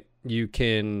 right? You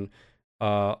can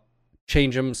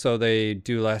change them so they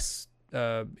do less,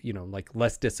 like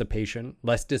less dissipation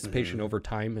over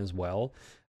time as well.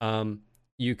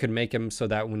 You can make them so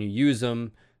that when you use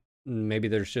them, maybe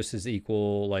there's just as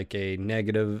equal like a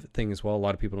negative thing as well. A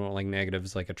lot of people don't like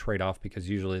negatives, like a trade-off, because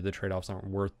usually the trade-offs aren't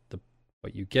worth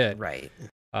what you get. Right.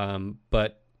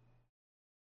 But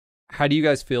how do you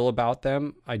guys feel about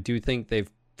them? I do think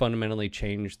they've fundamentally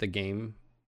changed the game,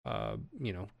 a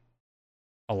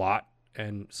lot.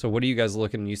 And so what are you guys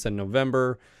looking? You said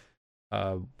November.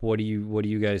 What do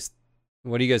you guys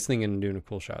thinking of doing with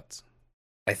Cool Shots?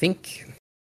 I think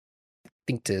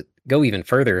to go even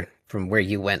further from where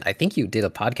you went, I think you did a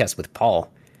podcast with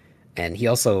Paul, and he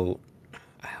also,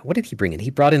 what did he bring in? He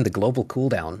brought in the global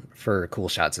cooldown for Cool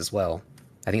Shots as well.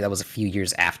 I think that was a few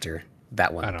years after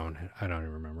that one. I don't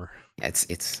even remember. It's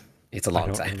a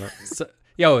long time. So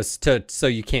it's so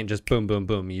you can't just boom boom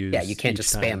boom use. Yeah, you can't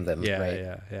just spam them. Yeah, right?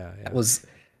 yeah. That was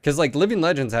because like Living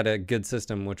Legends had a good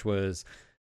system, which was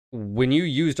when you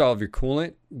used all of your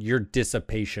coolant, your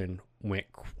dissipation went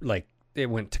it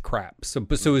went to crap. So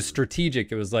it was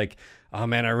strategic. It was like, oh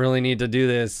man, I really need to do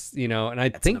this, and I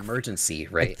think an emergency,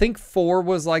 right? I think 4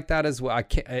 was like that as well.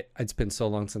 It's been so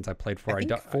long since I played 4.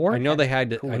 I know they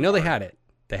had it. I know they had it.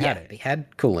 They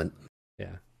had coolant.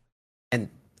 Yeah. And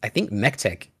I think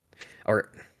MechTech,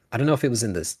 or I don't know if it was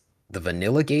in the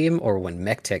vanilla game or when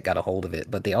MechTech got a hold of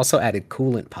it, but they also added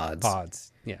coolant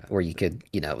pods. Yeah. Where you could,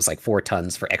 it was like 4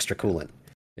 tons for extra coolant.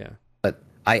 Yeah. But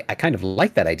I kind of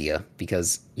like that idea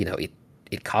because,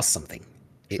 it costs something.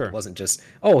 It wasn't just,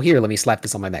 oh, here, let me slap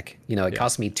this on my mech. It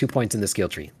cost me 2 points in the skill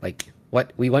tree. Like,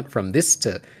 what? We went from this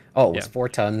to, it was 4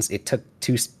 tons. It took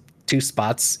two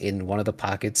spots in one of the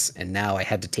pockets, and now I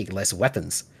had to take less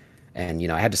weapons. And,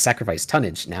 I had to sacrifice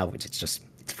tonnage. Now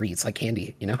it's free. It's like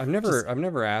candy, I've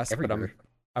never asked, everywhere.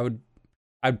 But I would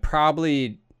I'd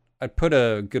put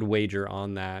a good wager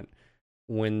on that.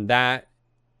 When that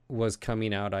was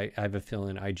coming out, I have a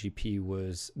feeling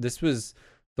this was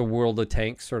the World of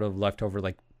Tanks sort of leftover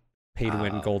like pay to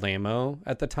win gold ammo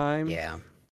at the time. Yeah.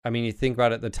 I mean, you think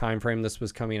about it, the time frame this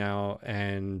was coming out,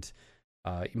 and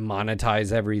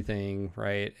monetize everything,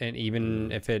 right? And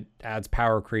even if it adds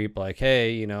power creep, like,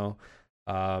 hey,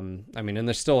 I mean, and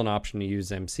there's still an option to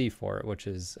use MC for it, which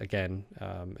is, again,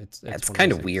 it's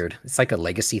kind of weird. It's like a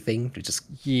legacy thing to just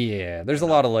there's a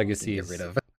lot of legacies. Get rid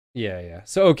of. Yeah.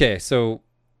 So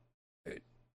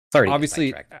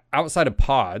obviously outside of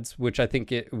pods, which I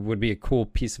think it would be a cool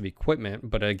piece of equipment,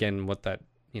 but again, what that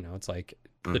it's like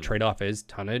the trade-off is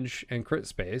tonnage and crit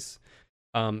space.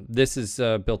 This is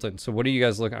built in. So what are you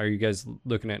guys looking? Are you guys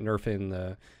looking at nerfing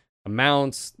the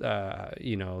amounts?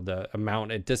 The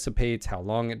amount it dissipates, how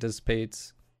long it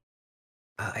dissipates?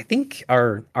 I think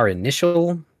our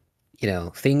initial,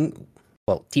 thing.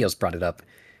 Well, Tio's brought it up.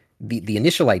 The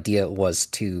initial idea was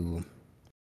to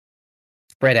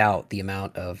spread out the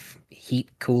amount of heat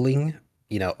cooling,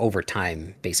 over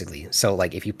time, basically. So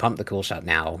like if you pump the cool shot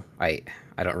now, I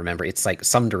don't remember, it's like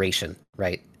some duration,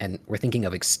 right? And we're thinking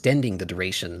of extending the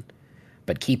duration,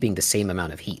 but keeping the same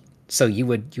amount of heat. So you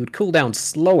would cool down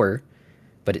slower,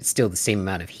 but it's still the same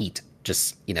amount of heat.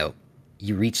 Just,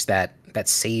 you reach that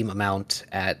same amount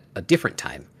at a different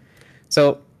time.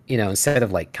 So, instead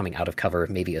of like coming out of cover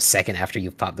maybe a second after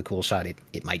you've popped the cool shot,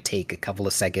 it might take a couple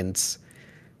of seconds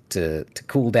to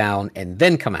cool down and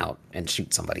then come out and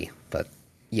shoot somebody. But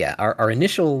yeah, our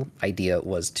initial idea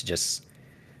was to just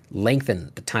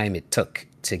lengthen the time it took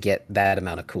to get that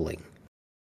amount of cooling.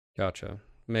 Gotcha.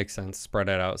 Makes sense. Spread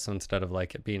it out. So instead of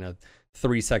like it being a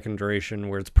 3-second duration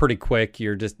where it's pretty quick,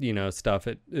 you're just, stuff,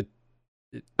 it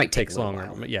might takes longer.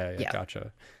 While. Yeah.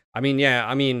 Gotcha. I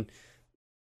mean,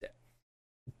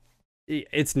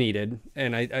 it's needed,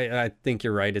 and I think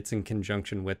you're right. It's in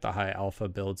conjunction with the high alpha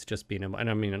builds just being able, and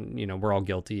I mean, we're all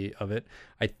guilty of it.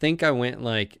 I think I went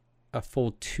like a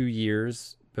full 2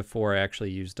 years before I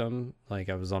actually used them. Like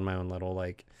I was on my own little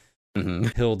like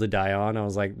hill to die on. I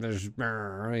was like, there's,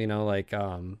 but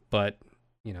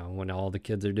when all the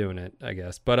kids are doing it, I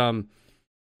guess. But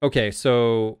okay,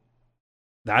 so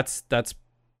that's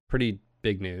pretty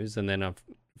big news. And then of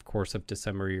course, of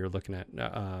December, you're looking at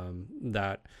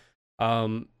that.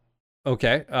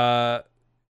 Okay. Let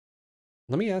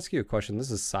me ask you a question. This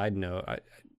is a side note.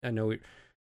 I know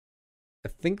I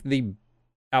think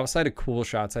outside of cool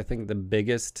shots, I think the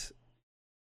biggest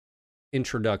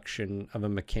introduction of a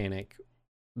mechanic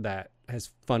that has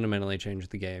fundamentally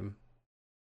changed the game.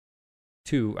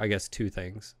 Two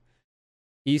things.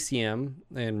 ECM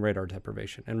and radar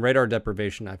deprivation. And radar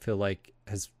deprivation, I feel like,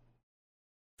 has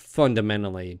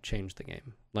fundamentally changed the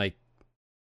game. Like,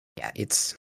 yeah,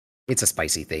 it's a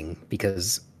spicy thing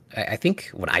because I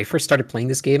think when I first started playing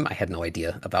this game, I had no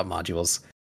idea about modules.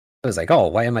 I was like, oh,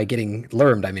 why am I getting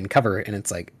lermed? I'm in cover. And it's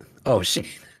like, oh, shit.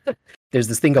 There's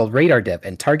this thing called radar dep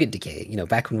and target decay.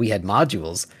 Back when we had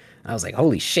modules, I was like,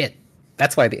 holy shit.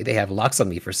 That's why they have locks on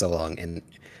me for so long. And,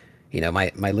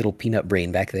 my little peanut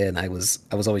brain back then, I was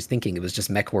always thinking it was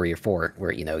just MechWarrior 4,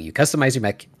 where, you customize your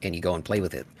mech and you go and play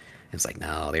with it. And it's like,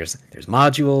 no, there's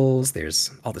modules,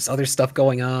 there's all this other stuff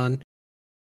going on.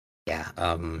 Yeah,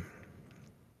 I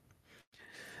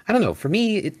don't know. For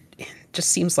me, it just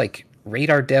seems like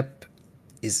radar dep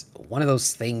is one of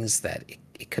those things that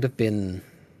it could have been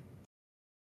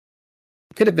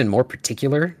more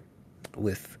particular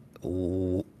with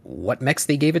what mechs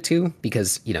they gave it to,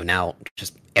 because now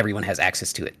just everyone has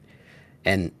access to it,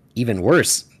 and even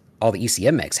worse, all the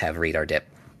ECM mechs have radar dep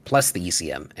plus the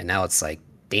ECM, and now it's like,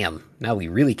 damn, now we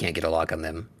really can't get a lock on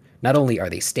them. Not only are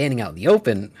they standing out in the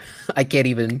open, I can't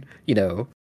even,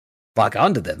 lock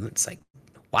onto them. It's like,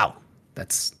 wow,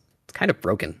 it's kind of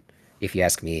broken, if you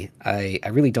ask me. I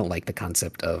really don't like the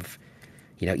concept of,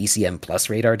 ECM plus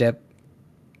radar dep.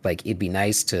 Like, it'd be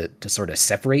nice to sort of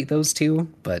separate those two,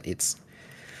 but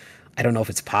I don't know if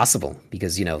it's possible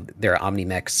because, there are Omni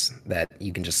mechs that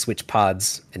you can just switch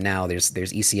pods, and now there's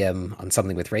ECM on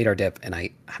something with radar dep, and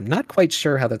I'm not quite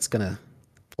sure how that's going to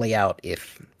play out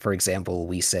if, for example,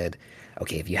 we said,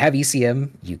 okay, if you have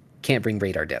ECM, you can't bring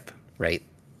radar dep, right?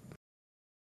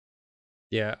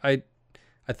 Yeah, I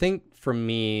think for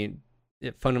me,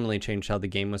 it fundamentally changed how the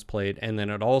game was played, and then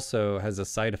it also has a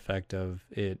side effect of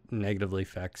it negatively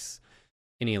affects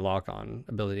any lock-on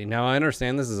ability. Now, I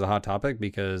understand this is a hot topic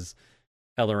because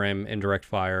LRM, indirect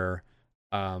fire,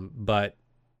 but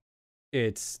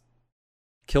it's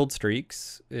killed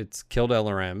streaks, it's killed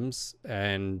LRMs,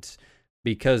 and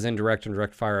because indirect and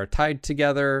direct fire are tied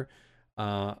together,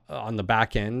 on the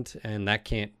back end, and that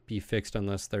can't be fixed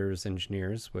unless there's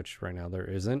engineers, which right now there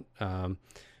isn't.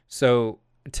 So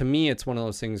to me, it's one of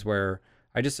those things where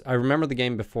I remember the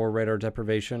game before radar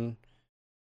deprivation,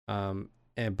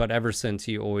 but ever since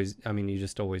you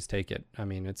just always take it. I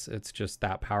mean, it's just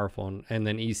that powerful. And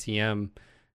then ECM,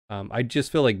 I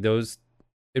just feel like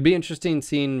it'd be interesting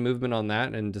seeing movement on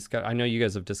that and discuss. I know you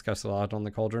guys have discussed a lot on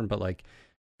the Cauldron, but like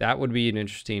that would be an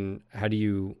interesting, how do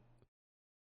you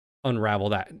unravel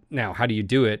that? Now, how do you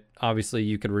do it? Obviously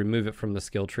you could remove it from the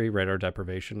skill tree, radar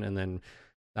deprivation, and then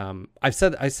I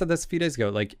said this a few days ago,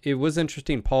 like it was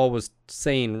interesting. Paul was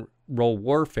saying role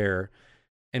warfare,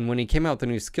 and when he came out with the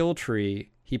new skill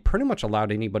tree, he pretty much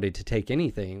allowed anybody to take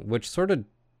anything, which sort of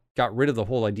got rid of the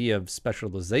whole idea of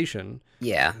specialization.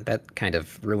 Yeah, that kind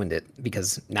of ruined it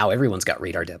because now everyone's got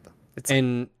radar depth.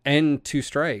 And 2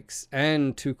 strikes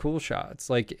and 2 cool shots.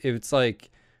 Like it's like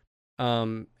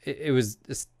it was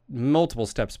just multiple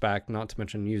steps back, not to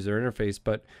mention user interface,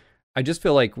 but I just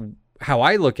feel like how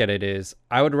I look at it is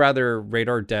I would rather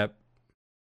radar depth,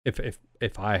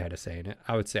 if I had a say in it,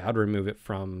 I would say I'd remove it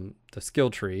from the skill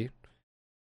tree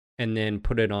and then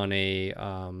put it on a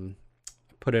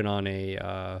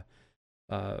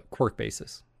quirk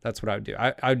basis. That's what I would do.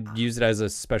 I'd use it as a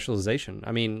specialization.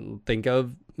 I mean, think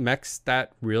of mechs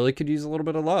that really could use a little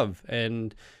bit of love,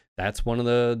 and that's one of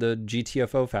the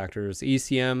GTFO factors.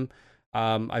 ECM,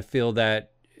 I feel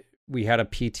that we had a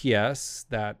PTS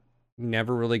that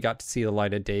never really got to see the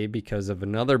light of day because of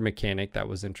another mechanic that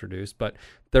was introduced, but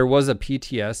there was a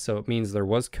PTS, so it means there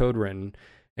was code written,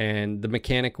 and the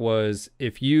mechanic was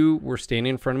if you were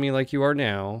standing in front of me like you are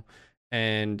now,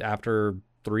 and after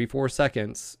 3-4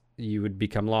 seconds you would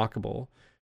become lockable,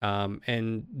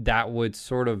 and that would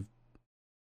sort of,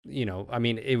 I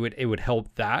mean, it would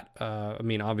help that. I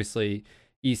mean, obviously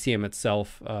ECM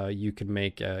itself, you could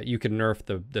nerf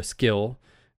the skill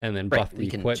and then buff the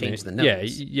equipment. Change the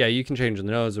nose. Yeah, you can change the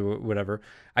nose or whatever.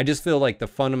 I just feel like the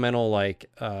fundamental, like,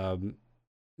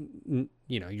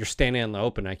 you're standing in the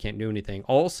open, I can't do anything.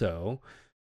 Also,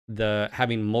 the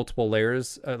having multiple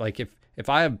layers, like if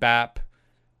I have BAP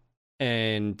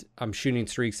and I'm shooting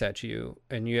streaks at you,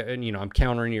 and I'm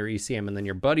countering your ECM, and then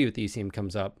your buddy with ECM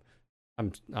comes up,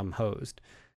 I'm hosed.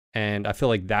 And I feel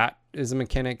like that is a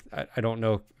mechanic. I don't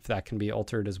know if that can be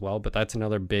altered as well, but that's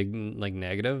another big like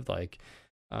negative. Like,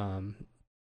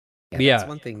 that's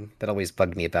one thing that always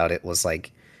bugged me about it was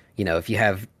like, if you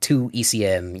have 2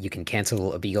 ECM, you can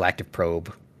cancel a Beagle active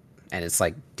probe, and it's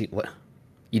like, dude, what?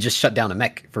 You just shut down a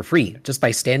mech for free just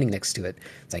by standing next to it.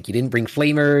 It's like you didn't bring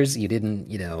flamers, you didn't,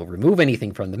 remove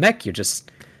anything from the mech. You're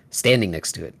just standing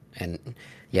next to it. And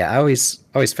yeah, I always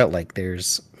felt like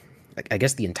there's, I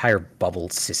guess the entire bubble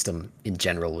system in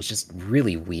general was just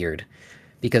really weird.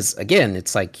 Because again,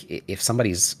 it's like if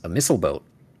somebody's a missile boat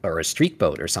or a streak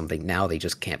boat or something, now they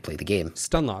just can't play the game.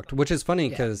 Stun locked, which is funny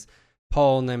because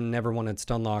Paul and them never wanted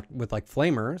stun locked with like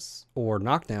flamers or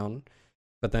knockdown.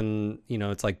 But then,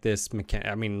 it's like this mechanic.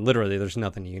 I mean, literally, there's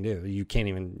nothing you can do. You can't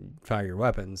even fire your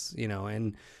weapons,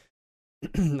 and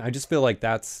I just feel like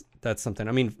that's something.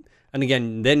 I mean, and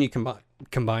again, then you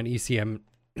combine ECM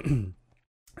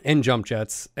and jump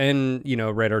jets and,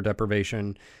 radar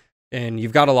deprivation, and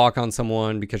you've got to lock on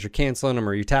someone because you're canceling them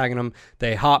or you're tagging them.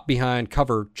 They hop behind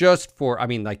cover just for, I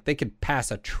mean, like they could pass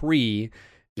a tree.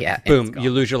 Yeah. Boom,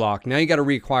 you lose your lock. Now you got to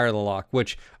reacquire the lock,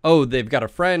 which, they've got a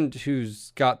friend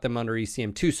who's got them under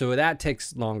ECM too, so that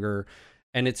takes longer.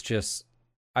 And it's just,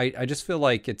 I just feel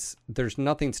like there's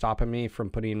nothing stopping me from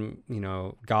putting,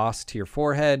 Gauss to your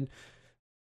forehead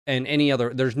and any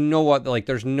other, there's no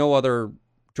other,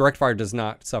 direct fire does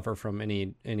not suffer from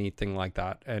anything like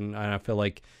that. And I feel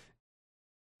like,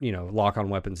 lock on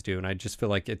weapons do. And I just feel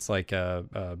like it's like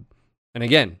and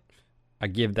again, I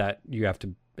give that you have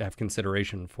to have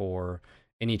consideration for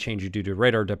any change you do to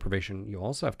radar deprivation. You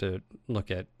also have to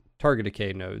look at target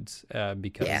decay nodes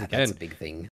because again, that's a big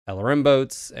thing. LRM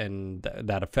boats and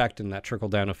that effect and that trickle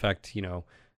down effect.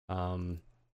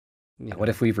 What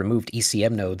if we've removed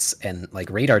ECM nodes and like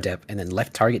radar depth and then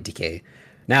left target decay?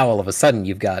 Now all of a sudden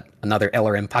you've got another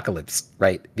LRM apocalypse,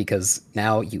 right? Because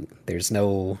now there's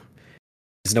no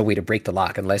way to break the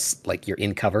lock unless like you're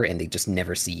in cover and they just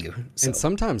never see you. So, and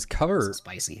sometimes cover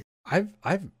spicy. I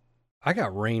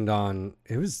got rained on.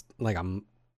 It was like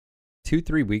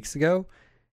 2-3 weeks ago,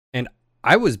 and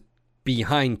I was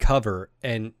behind cover,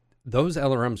 and those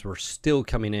LRMs were still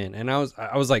coming in, and I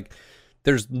was like,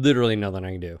 "There's literally nothing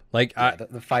I can do." Like,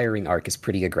 the firing arc is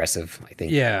pretty aggressive, I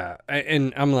think. Yeah,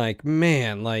 and I'm like,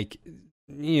 man, like,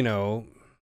 I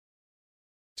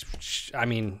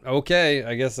mean, okay,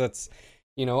 I guess that's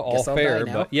all Guess I'll die fair,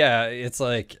 now. but yeah, it's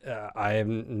like I have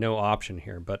no option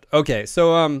here. But okay,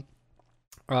 so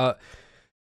uh,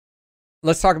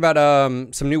 let's talk about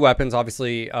some new weapons.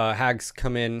 Obviously, hags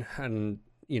come in, and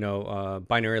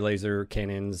binary laser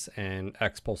cannons and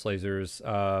X pulse lasers.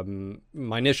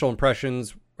 My initial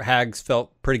impressions, hags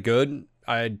felt pretty good.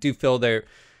 I do feel they're.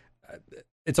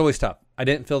 It's always tough. I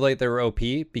didn't feel like they were OP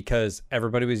because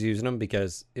everybody was using them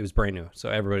because it was brand new. So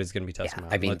everybody's going to be testing them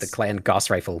out. I mean, the clan Gauss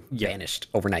rifle vanished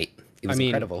overnight. It was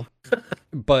incredible.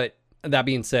 But that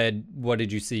being said, what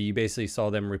did you see? You basically saw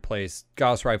them replace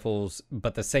Gauss rifles,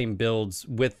 but the same builds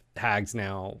with hags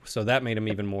now. So that made them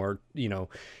even more,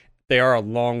 they are a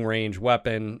long range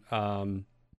weapon.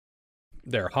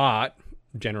 They're hot,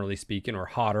 generally speaking, or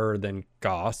hotter than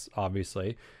Gauss,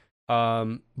 obviously.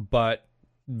 But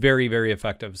very, very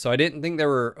effective. So I didn't think they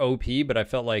were OP, but I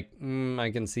felt like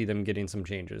I can see them getting some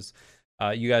changes.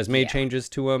 You guys made changes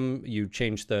to them. You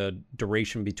changed the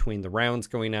duration between the rounds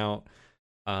going out.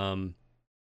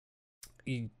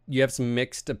 You have some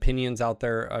mixed opinions out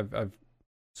there. I've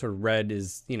sort of read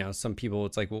is, some people,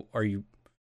 it's like, well, are you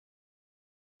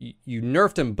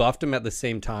nerfed and buffed them at the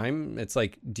same time? It's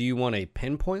like, do you want a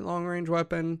pinpoint long range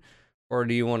weapon or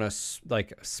do you want to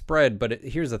like spread? But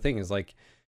here's the thing is like,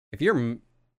 if you're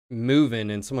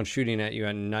moving and someone's shooting at you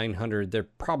at 900, they're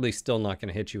probably still not going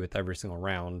to hit you with every single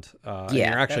round. And you're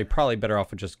actually probably better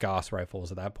off with just Gauss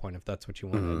rifles at that point if that's what you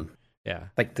wanted. Yeah.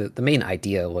 Like the main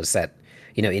idea was that,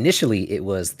 initially it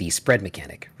was the spread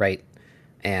mechanic, right?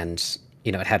 And,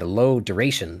 it had a low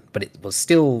duration, but it was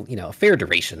still, a fair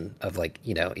duration of like,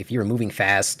 if you were moving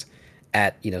fast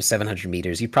at, 700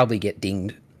 meters, you'd probably get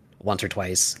dinged once or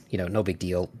twice, no big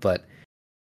deal. But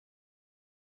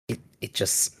it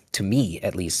just, to me,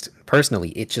 at least personally,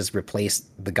 it just replaced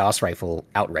the Gauss rifle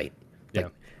outright. Like,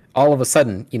 all of a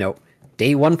sudden,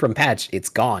 day one from patch, it's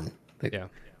gone.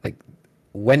 Like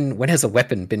when has a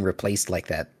weapon been replaced like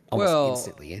that almost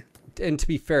instantly? And to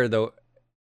be fair, though,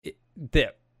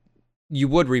 you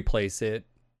would replace it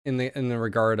in the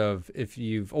regard of if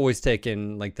you've always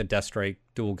taken like the Death Strike,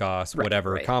 dual Gauss,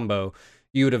 whatever combo,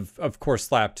 you would have, of course,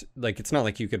 slapped, like, it's not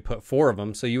like you could put 4 of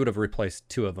them, so you would have replaced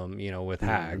 2 of them, with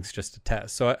hags just to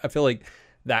test. So I feel like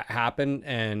that happened,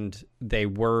 and they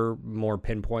were more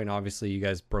pinpoint. Obviously, you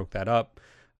guys broke that up.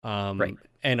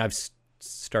 And I've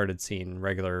started seeing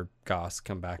regular Gauss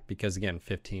come back because, again,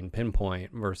 15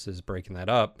 pinpoint versus breaking that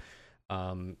up.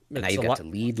 And now you've got to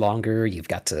lead longer. You've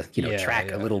got to,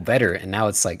 track a little better. And now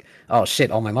it's like, oh, shit,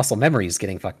 all my muscle memory is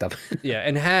getting fucked up.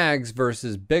 And hags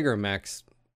versus bigger mechs,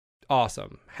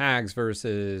 awesome. Hags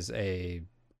versus a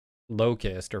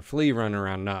locust or flea running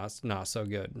around, not so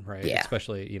good, right?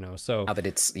 Especially, so now that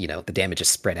it's, the damage is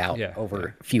spread out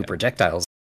over a few projectiles.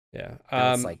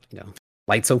 It's like,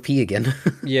 lights OP again.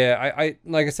 I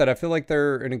like I said, I feel like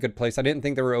they're in a good place. I didn't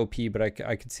think they were OP, but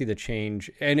I could see the change.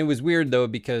 And it was weird though,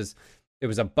 because it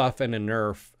was a buff and a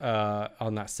nerf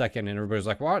on that second, and everybody's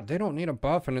like, what? They don't need a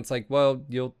buff. And it's like, well,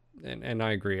 and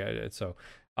I agree.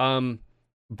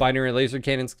 Binary laser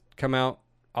cannons come out.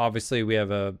 Obviously, we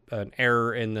have an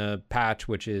error in the patch,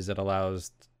 which is it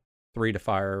allows 3 to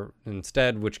fire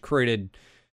instead, which created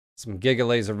some Giga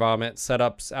Laser Vomit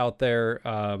setups out there,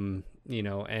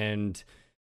 and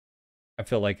I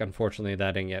feel like, unfortunately,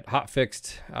 that didn't get hot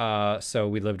fixed. So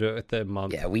we lived with the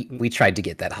month. Yeah, we tried to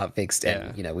get that hot fixed,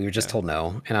 and we were just told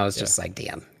no, and I was just like,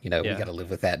 damn, we got to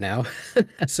live with that now.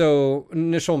 So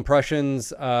initial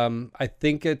impressions, I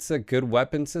think it's a good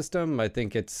weapon system. I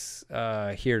think it's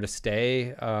here to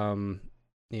stay.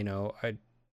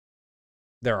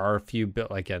 There are a few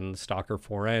bit like in Stalker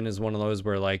 4N is one of those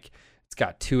where like it's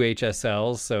got 2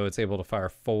 HSLs, so it's able to fire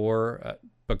 4.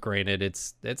 But granted,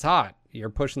 it's hot. You're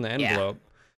pushing the envelope,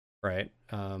 right?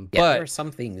 But there are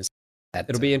some things that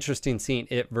it'll be interesting seeing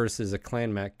it versus a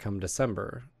clan mech come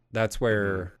December. That's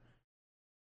where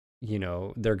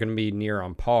they're going to be near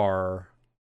on par.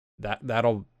 That's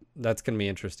going to be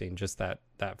interesting. Just that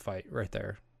fight right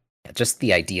there. Yeah, just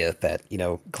the idea that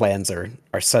clans are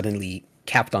suddenly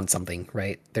capped on something,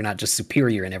 right? They're not just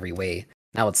superior in every way.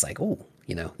 Now it's like, oh,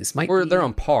 this might. Or they're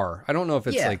on par. I don't know if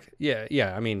it's like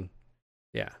I mean.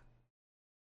 Yeah.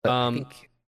 I think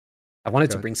I wanted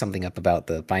to bring something up about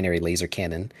the binary laser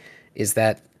cannon, is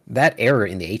that error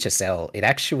in the HSL, it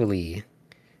actually,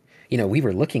 we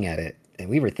were looking at it and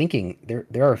we were thinking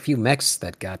there are a few mechs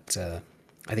that got,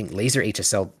 I think, laser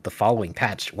HSL the following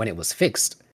patch when it was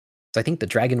fixed. So I think the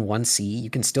Dragon 1C, you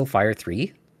can still fire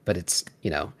 3, but it's,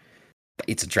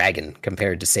 it's a dragon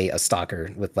compared to, say, a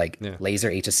Stalker with like laser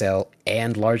HSL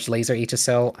and large laser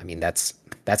HSL. I mean, that's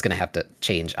going to have to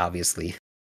change, obviously.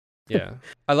 Yeah,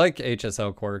 I like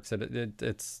HSL quirks.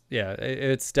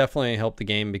 It's definitely helped the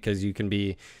game because you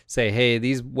can say, hey,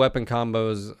 these weapon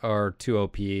combos are too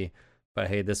OP, but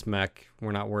hey, this mech,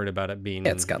 we're not worried about it being.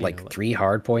 Yeah, it's got like 3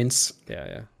 hard points.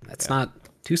 Yeah. That's not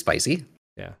too spicy.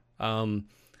 Yeah.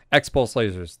 X-Pulse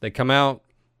lasers, they come out.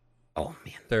 Oh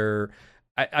man,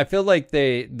 I feel like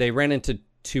they ran into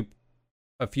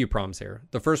a few problems here.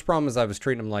 The first problem is I was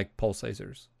treating them like pulse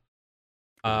lasers.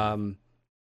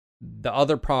 The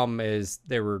other problem is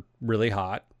they were really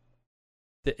hot.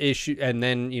 The issue, and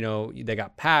then they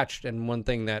got patched. And one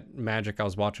thing that Magic, I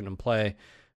was watching him play,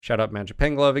 shout out Magic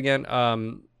Penglove again.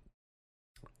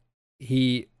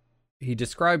 He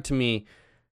described to me,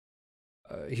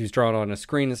 he was drawing on a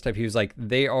screen and stuff. He was like,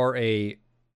 they are a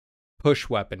push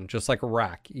weapon, just like a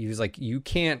rack. He was like, you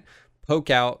can't poke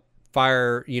out,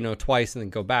 fire, twice and then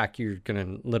go back. You're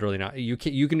gonna literally not. You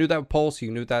can do that with pulse. You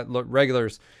can do that with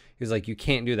regulars. He was like, you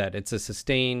can't do that. It's a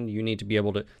sustain. You need to be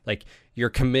able to, like,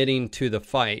 you're committing to the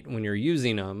fight when you're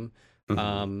using them.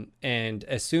 And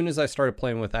as soon as I started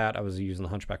playing with that, I was using the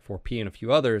Hunchback 4P and a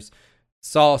few others.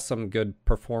 Saw some good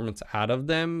performance out of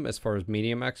them as far as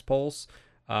medium X pulse.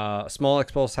 Small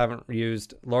X pulse haven't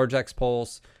used. Large X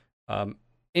pulse.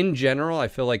 In general, I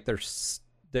feel like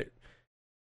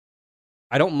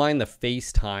I don't mind the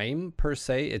face time per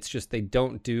se. It's just they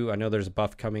don't do. I know there's a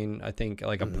buff coming. I think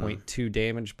like a 0.2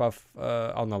 damage buff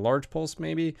on the large pulse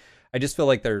maybe. I just feel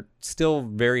like they're still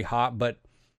very hot. But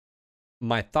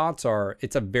my thoughts are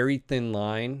it's a very thin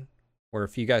line where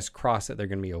if you guys cross it, they're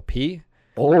going to be OP.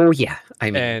 Oh yeah,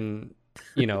 and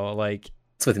like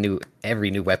it's with every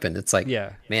new weapon. It's like,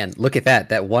 yeah, man, look at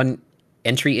that one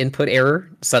entry input error.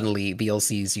 Suddenly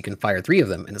BLCs, you can fire 3 of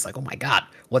them, and it's like, oh my god,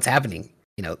 what's happening?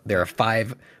 There are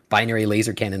 5 binary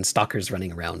laser cannon stalkers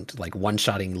running around, like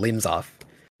one-shotting limbs off.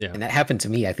 Yeah. And that happened to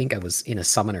me. I think I was in a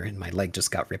summoner and my leg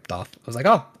just got ripped off. I was like,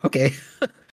 oh, okay.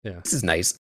 Yeah. This is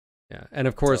nice. Yeah. And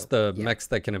of course, the mechs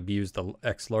that can abuse the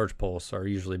X large pulse are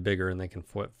usually bigger and they can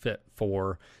fit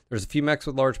 4. There's a few mechs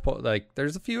with large pulse. Like,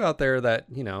 there's a few out there that,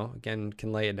 again,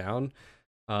 can lay it down.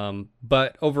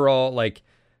 But overall, like,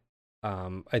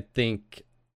 I think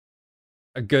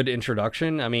a good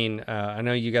introduction. I mean, I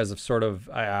know you guys have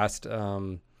I asked,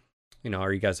 are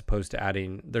you guys opposed to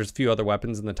adding, there's a few other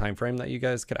weapons in the time frame that you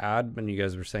guys could add, and you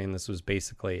guys were saying this was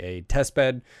basically a test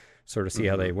bed, sort of see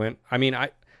how they went. I mean,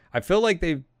 I feel like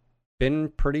they've been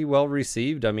pretty well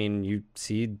received. I mean, you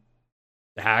see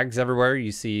hags everywhere,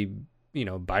 you see,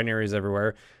 binaries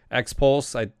everywhere.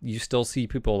 X-Pulse, you still see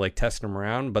people like testing them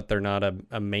around, but they're not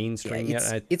a mainstream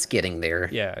yet. It's getting there.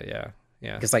 Yeah.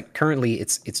 Because like currently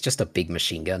it's just a big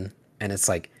machine gun, and it's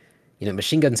like,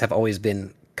 machine guns have always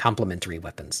been complementary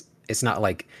weapons. It's not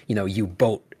like, you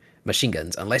boat machine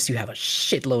guns unless you have a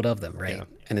shitload of them, right? Yeah.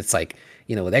 And it's like,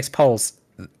 with X-Pulse,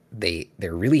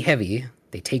 they're really heavy.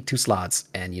 They take 2 slots,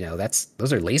 and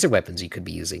those are laser weapons you could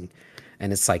be using.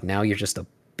 And it's like now you're just a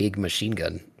big machine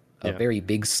gun, a very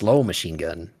big slow machine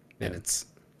gun, and it's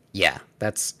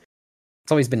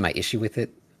always been my issue with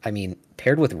it. I mean,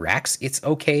 paired with racks, it's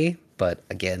okay. But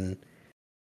again,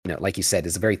 like you said,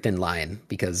 it's a very thin line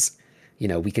because,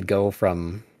 we could go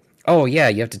from, oh yeah,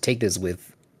 you have to take this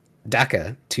with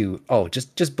DACA to, oh,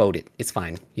 just boat it. It's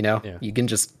fine. You can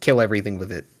just kill everything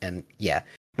with it. And yeah,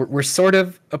 we're sort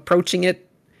of approaching it,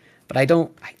 but I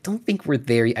don't think we're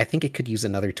there. I think it could use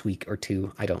another tweak or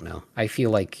 2. I don't know. I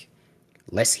feel like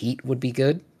less heat would be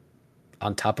good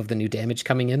on top of the new damage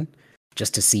coming in,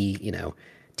 just to see,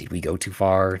 did we go too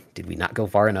far? Did we not go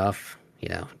far enough?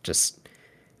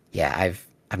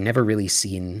 I've never really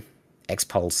seen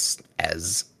X-Pulse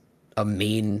as a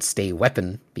mainstay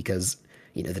weapon because,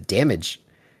 the damage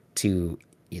to,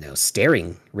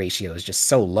 staring ratio is just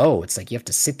so low. It's like you have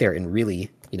to sit there and really,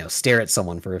 stare at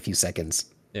someone for a few seconds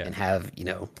and have,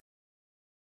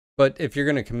 But if you're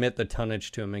going to commit the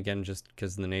tonnage to him, again, just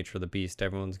because of the nature of the beast,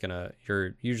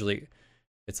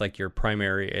 it's like your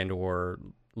primary and or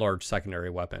large secondary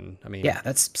weapon. I mean, yeah,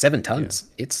 that's 7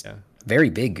 tons. It's very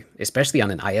big, especially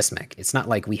on an IS mech. It's not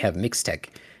like we have mixed tech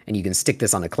and you can stick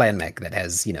this on a clan mech that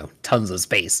has, tons of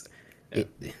space.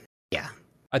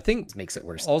 I think it makes it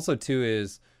worse. Also, too,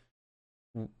 is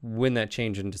when that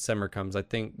change in December comes, I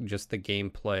think just the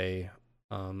gameplay,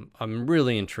 I'm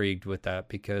really intrigued with that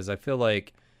because I feel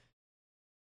like,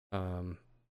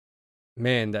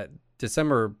 man, that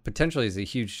December potentially is a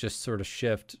huge just sort of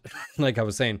shift, like I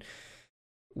was saying,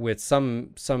 with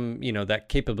some that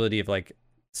capability of like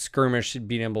skirmish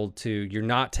being able to, you're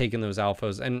not taking those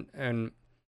alphas and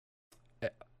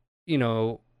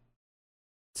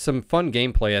some fun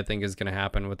gameplay I think is going to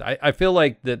happen with. I feel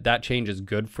like that change is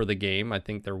good for the game. I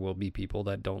think there will be people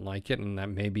that don't like it, and that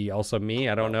may be also me.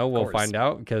 I don't know. We'll find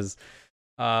out, because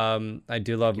I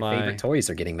do love your favorite toys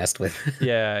are getting messed with.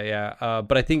 yeah.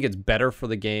 But I think it's better for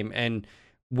the game, and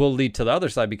will lead to the other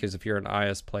side, because if you're an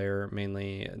IS player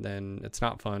mainly, then it's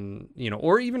not fun,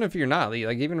 or even if you're not,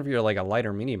 like even if you're like a light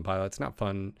or medium pilot, it's not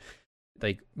fun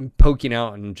like poking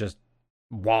out and just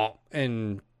womp,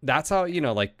 and that's how,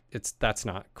 like that's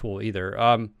not cool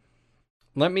either.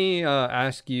 Let me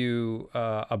ask you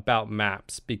about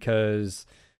maps, because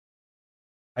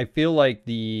I feel like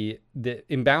the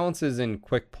imbalances in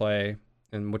quick play,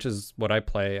 and which is what I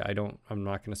play. I'm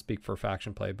not going to speak for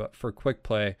faction play, but for quick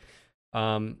play,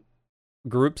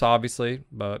 groups obviously,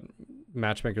 but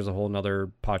matchmaker's a whole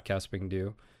nother podcast we can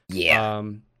do. Yeah.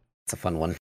 It's a fun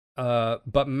one.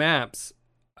 But maps,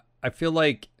 I feel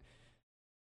like,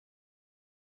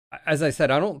 as I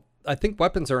said, I think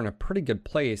weapons are in a pretty good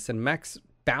place, and mechs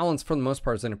balance for the most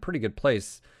part is in a pretty good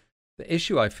place. The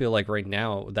issue I feel like right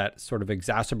now that sort of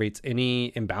exacerbates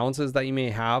any imbalances that you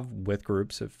may have with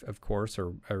groups, of course,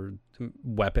 or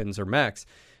weapons or mechs,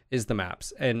 is the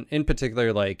maps. And in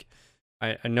particular, like,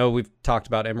 I know we've talked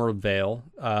about Emerald Vale.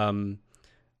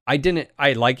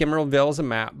 I like Emerald Vale as a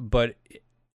map, but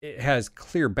it has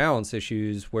clear balance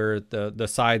issues where the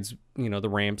sides, the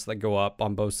ramps that go up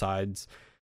on both sides.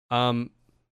 Same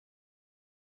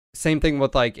thing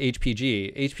with like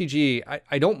HPG.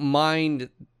 I don't mind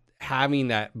having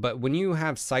that, but when you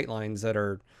have sight lines that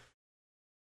are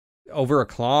over 1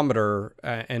 kilometer,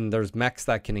 and there's mechs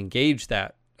that can engage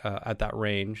that at that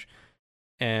range,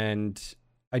 and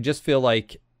I just feel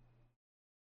like,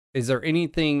 is there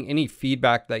any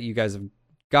feedback that you guys have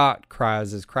got,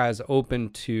 Kraz? Is Kraz open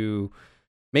to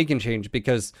making change?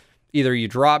 Because either you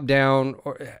drop down,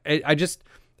 or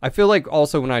I feel like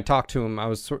also when I talked to him, it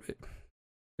was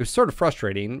sort of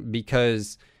frustrating,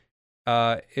 because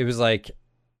it was like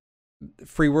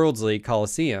Free Worlds League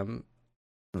Coliseum.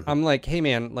 Mm-hmm. I'm like, hey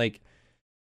man, like,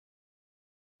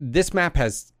 this map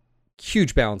has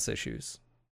huge balance issues,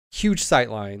 huge sight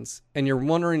lines, and you're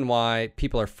wondering why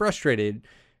people are frustrated.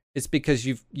 It's because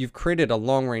you've created a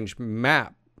long range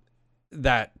map.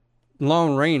 That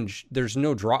long range, there's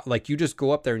no drop. Like, you just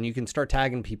go up there and you can start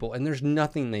tagging people, and there's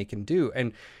nothing they can do.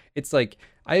 And it's like,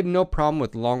 I have no problem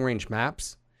with long range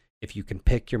maps if you can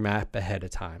pick your map ahead of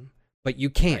time, but you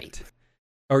can't. Right.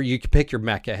 Or you can pick your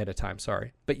mech ahead of time,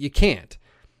 sorry, but you can't.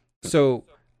 So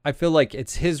I feel like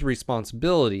it's his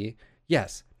responsibility.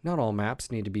 Yes, not all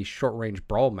maps need to be short range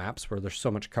brawl maps where there's so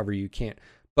much cover you can't.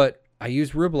 But I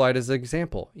use Rubelite as an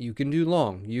example. You can do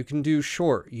long, you can do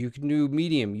short, you can do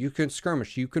medium, you can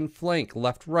skirmish, you can flank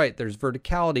left, right. There's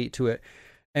verticality to it.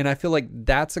 And I feel like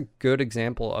that's a good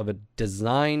example of a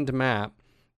designed map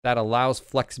that allows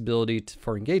flexibility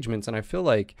for engagements. And I feel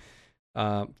like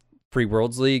Free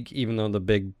Worlds League, even though the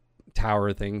big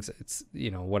tower things, it's,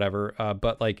 whatever.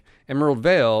 But like Emerald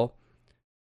Vale,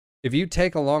 if you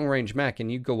take a long range mech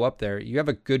and you go up there, you have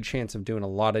a good chance of doing a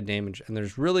lot of damage. And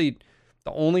there's really,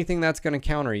 the only thing that's going to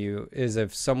counter you is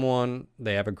if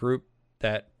they have a group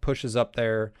that pushes up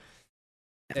there.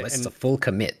 Unless it's a full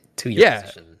commit to your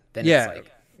position. Then it's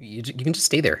like, you can just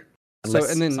stay there.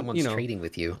 Unless someone's trading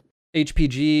with you.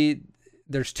 HPG,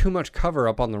 there's too much cover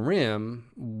up on the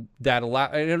rim that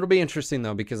and it'll be interesting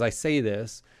though, because I say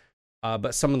this,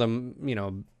 but some of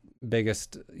them,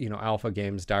 biggest, alpha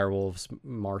games, Direwolves,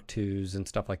 Mark IIs and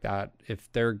stuff like that, if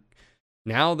they're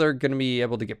going to be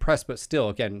able to get pressed, but still,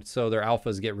 again, so their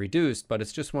alphas get reduced. But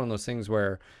it's just one of those things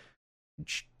where,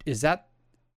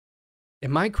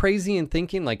 am I crazy in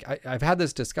thinking, like, I've had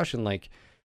this discussion, like,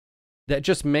 that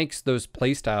just makes those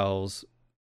playstyles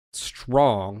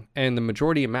strong, and the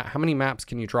majority of how many maps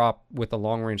can you drop with a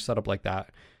long range setup like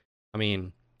that? I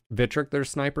mean, Vitric, there's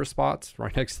sniper spots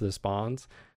right next to the spawns.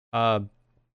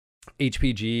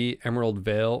 HPG, Emerald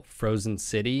Vale, Frozen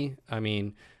City. I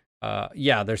mean,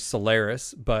 there's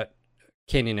Solaris, but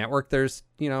Canyon Network, there's,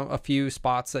 a few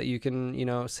spots that you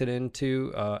can, sit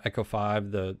into. Echo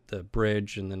 5, the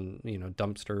bridge, and then,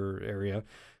 dumpster area.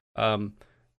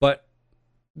 But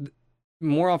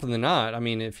more often than not, I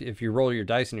mean, if you roll your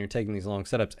dice and you're taking these long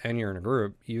setups and you're in a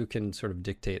group, you can sort of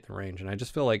dictate the range. And I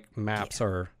just feel like maps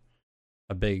are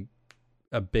a big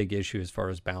issue as far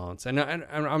as balance. And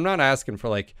I'm not asking for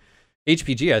like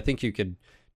HPG. I think you could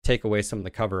take away some of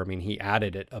the cover. I mean, he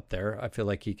added it up there. I feel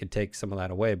like he could take some of that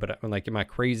away. But I'm like, am I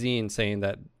crazy in saying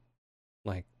that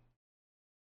like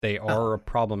they are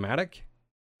problematic?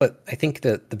 But I think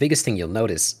the biggest thing you'll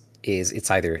notice is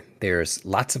it's either there's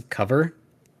lots of cover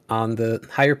on the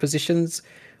higher positions,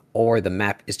 or the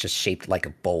map is just shaped like a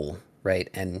bowl, right?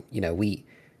 And we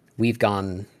we've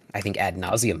gone, I think, ad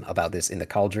nauseum about this in the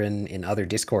Cauldron, in other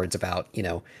discords about,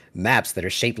 maps that are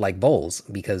shaped like bowls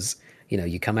because,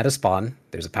 you come at a spawn,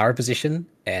 there's a power position,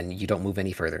 and you don't move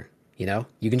any further. You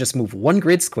can just move one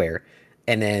grid square,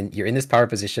 and then you're in this power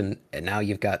position, and now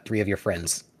you've got three of your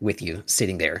friends with you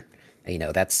sitting there. And,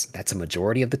 that's a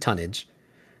majority of the tonnage.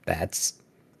 That's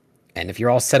And if you're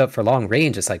all set up for long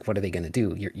range, it's like, what are they going to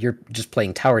do? You're just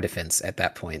playing tower defense at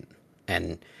that point.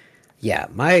 And yeah,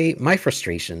 my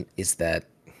frustration is that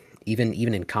even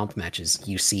in comp matches,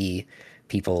 you see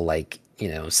people like,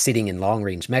 sitting in long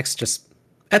range mechs just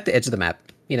at the edge of the map,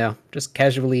 just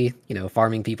casually,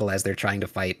 farming people as they're trying to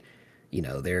fight,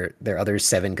 their other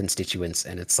 7 constituents.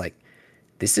 And it's like,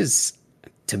 this is,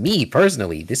 to me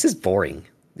personally, this is boring.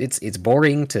 It's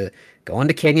boring to go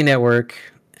onto Canyon Network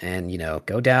and,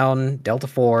 go down Delta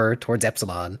 4 towards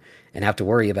Epsilon and have to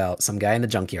worry about some guy in the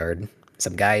junkyard,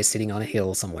 some guy sitting on a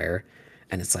hill somewhere.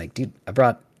 And it's like, dude, I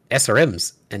brought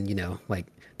SRMs, and, like,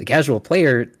 the casual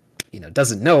player,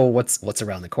 doesn't know what's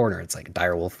around the corner. It's like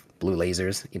direwolf, blue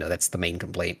lasers, that's the main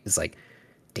complaint. It's like,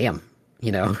 damn,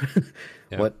 yeah.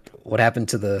 what happened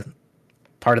to the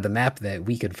part of the map that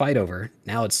we could fight over?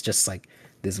 Now it's just like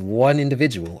this one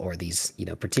individual, or these,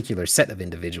 particular set of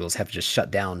individuals have just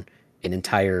shut down an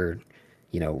entire,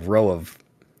 row of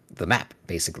the map,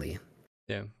 basically.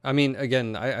 Yeah. I mean,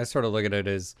 again, I sort of look at it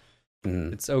as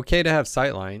it's okay to have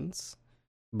sightlines,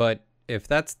 but if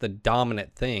that's the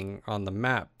dominant thing on the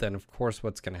map, then of course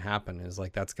what's going to happen is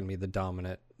like that's going to be the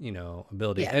dominant,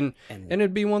 ability. Yeah, and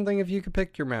it'd be one thing if you could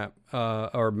pick your map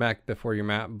or mech before your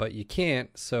map, but you can't.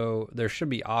 So there should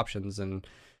be options. And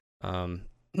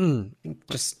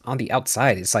just on the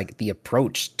outside, it's like the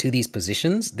approach to these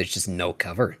positions, there's just no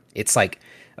cover. It's like,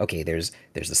 okay, there's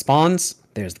the spawns,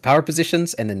 there's the power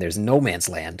positions, and then there's no man's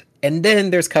land, and then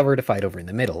there's cover to fight over in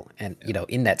the middle. And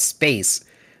in that space,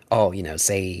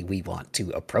 say we want to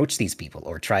approach these people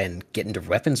or try and get into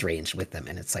weapons range with them,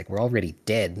 and it's like, we're already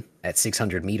dead at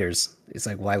 600 meters. It's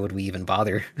like, why would we even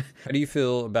bother? How do you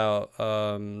feel about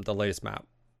the latest map?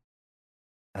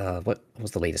 What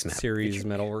was the latest map? Series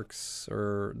Metalworks,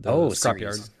 or the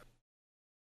Scrapyard?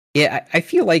 Yeah, I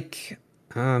feel like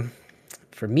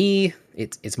for me,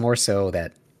 it's more so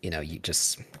that, you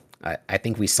just, I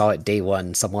think we saw it day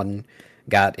one. Someone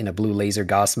got in a blue laser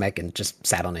Gauss mech and just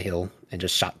sat on a hill and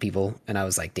just shot people, and I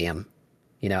was like, damn,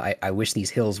 I wish these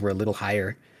hills were a little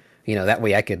higher, that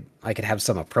way I could have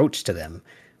some approach to them.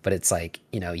 But it's like,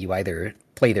 you either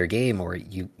play their game or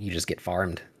you just get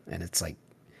farmed. And it's like,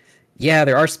 yeah,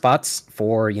 there are spots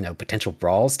for, potential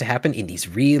brawls to happen in these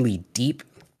really deep,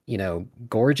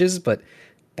 gorges, but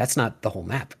that's not the whole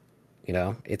map.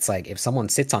 It's like, if someone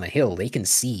sits on a hill, they can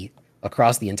see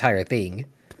across the entire thing.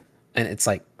 And it's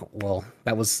like, well,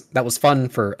 that was fun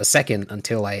for a second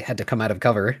until I had to come out of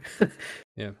cover.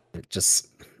 Yeah. It just,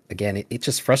 again, it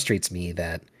just frustrates me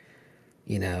that,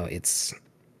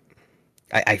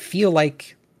 I feel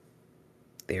like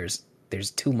there's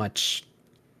too much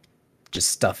just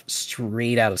stuff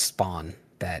straight out of Spawn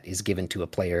that is given to a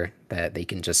player that they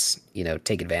can just,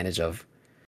 take advantage of.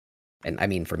 And I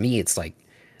mean, for me, it's like,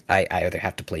 I either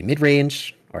have to play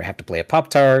mid-range, or I have to play a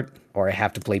Pop-Tart, or I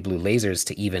have to play blue lasers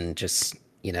to even just,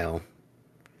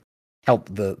 help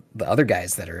the other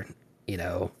guys that are,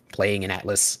 playing an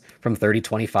Atlas from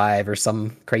 3025 or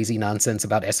some crazy nonsense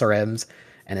about SRMs.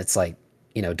 And it's like,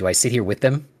 do I sit here with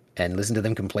them and listen to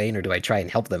them complain, or do I try and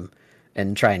help them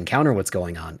and try and counter what's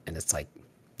going on? And it's like,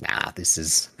 nah, this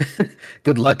is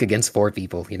good luck against 4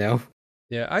 people,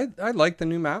 Yeah, I like the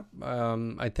new map.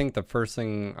 I think the first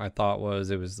thing I thought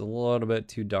was it was a little bit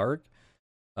too dark.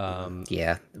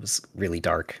 Yeah, it was really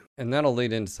dark. And that'll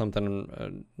lead into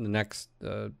something, the next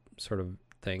sort of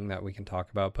thing that we can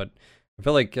talk about. But I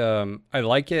feel like I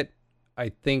like it. I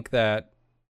think that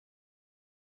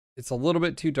it's a little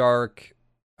bit too dark.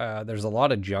 There's a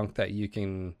lot of junk that you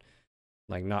can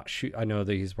like not shoot. I know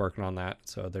that he's working on that,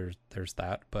 so there's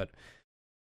that. But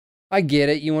I get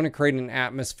it. You want to create an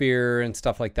atmosphere and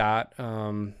stuff like that.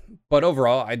 But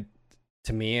overall,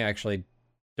 to me, I actually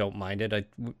don't mind it.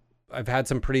 I've had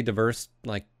some pretty diverse,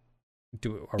 like,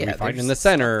 are we fighting in the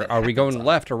center? Are we going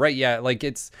left or right? Yeah, like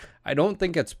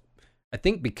I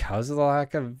think because of the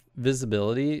lack of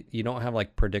visibility, you don't have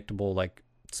like predictable like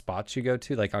spots you go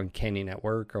to, like on Canyon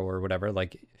Network or whatever.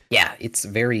 Like, yeah, it's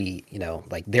very,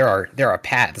 like there are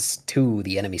paths to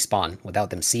the enemy spawn without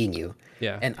them seeing you.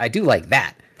 Yeah. And I do like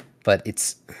that, but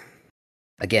it's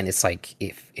like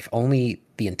if only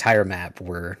the entire map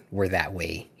were that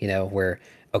way, where,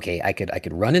 okay, I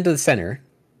could run into the center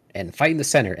and fight in the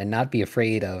center and not be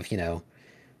afraid of,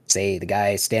 say the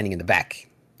guy standing in the back.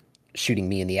 shooting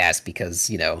me in the ass because,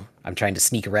 I'm trying to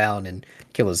sneak around and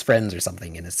kill his friends or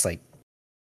something. And it's like,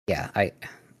 yeah,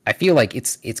 I feel like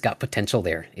it's got potential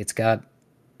there.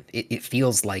 It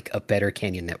feels like a better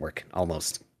Canyon network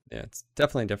almost. Yeah, it's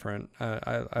definitely different.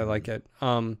 I like it.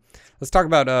 Let's talk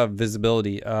about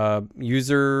visibility.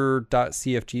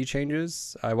 User.cfg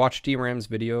changes. I watched DRAM's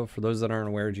video. For those that aren't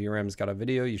aware, DRAM's got a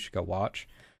video. You should go watch.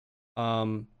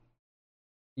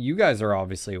 You guys are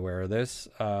obviously aware of this.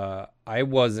 I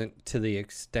wasn't to the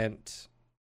extent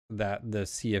that the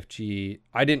CFG.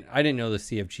 I didn't know the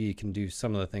CFG can do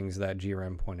some of the things that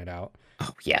GRAM pointed out.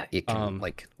 Oh yeah, it can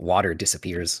like water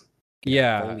disappears.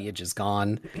 Yeah, foliage is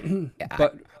gone.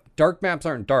 But dark maps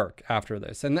aren't dark after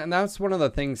this, and that's one of the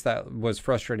things that was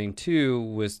frustrating too.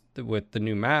 Was with the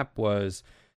new map was,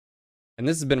 and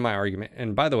this has been my argument.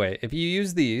 And by the way, if you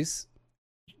use these,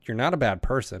 you're not a bad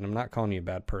person. I'm not calling you a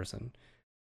bad person.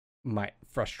 My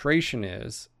frustration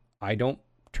is I don't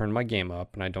turn my game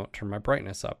up, and I don't turn my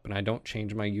brightness up, and I don't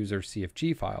change my user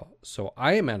CFG file. So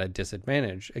I am at a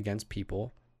disadvantage against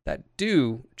people that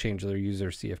do change their user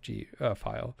CFG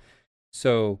file.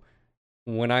 So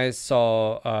when I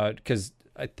saw, because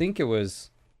I think it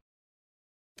was,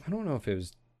 I don't know if it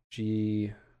was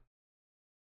it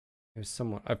was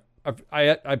someone,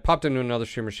 I popped into another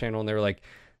streamer's channel and they were like,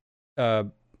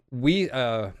 it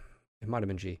might have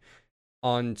been G.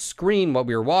 On screen, what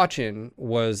we were watching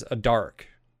was a dark.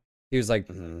 He was like,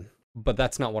 but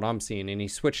that's not what I'm seeing. And he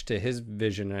switched to his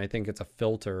vision, and I think it's a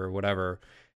filter or whatever.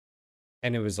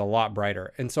 And it was a lot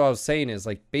brighter. And so I was saying is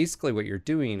like, basically what you're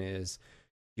doing is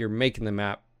you're making the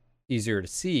map easier to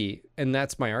see. And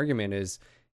that's my argument is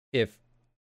if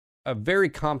a very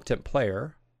competent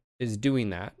player is doing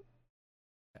that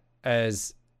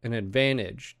as an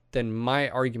advantage, then my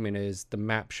argument is the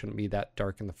map shouldn't be that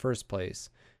dark in the first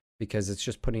place, because it's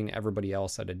just putting everybody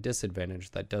else at a disadvantage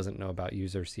that doesn't know about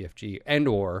user CFG and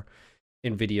or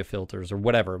NVIDIA filters or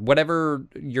whatever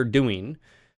you're doing.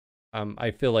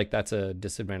 I feel like that's a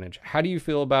disadvantage. How do you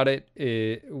feel about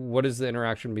it? What is the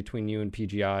interaction between you and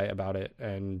PGI about it?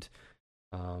 And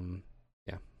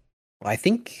yeah. Well, I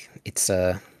think it's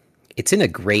in a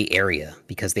gray area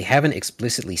because they haven't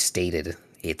explicitly stated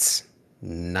it's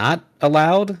not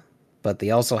allowed, but they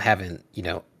also haven't,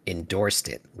 endorsed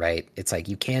it, right? It's like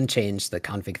you can change the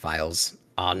config files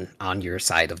on your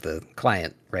side of the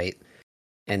client, right?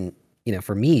 And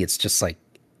for me, it's just like,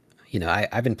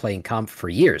 I've been playing comp for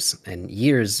years and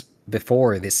years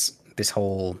before this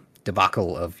whole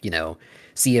debacle of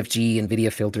CFG and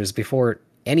NVIDIA filters. Before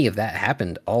any of that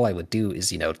happened, all I would do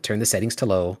is turn the settings to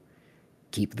low,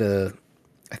 keep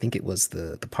I think it was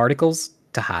the particles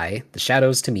to high, the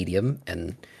shadows to medium,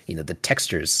 and the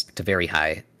textures to very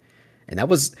high. And that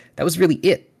was really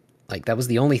it. Like that was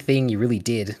the only thing you really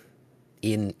did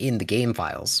in the game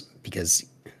files, because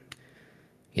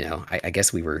I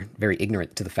guess we were very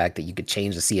ignorant to the fact that you could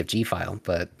change the CFG file.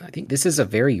 But I think this is a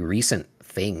very recent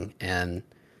thing, and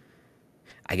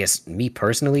I guess me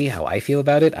personally, how I feel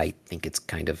about it, I think it's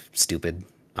kind of stupid.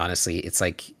 Honestly, it's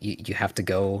like you have to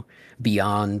go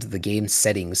beyond the game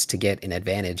settings to get an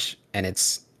advantage, and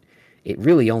it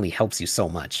really only helps you so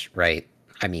much, right?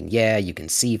 I mean, yeah, you can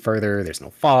see further, there's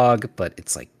no fog, but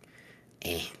it's like,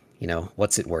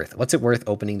 what's it worth? What's it worth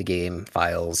opening the game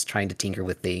files, trying to tinker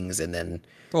with things, and then...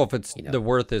 Well, if it's the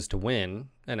worth is to win,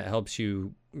 and it helps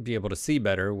you be able to see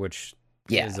better, which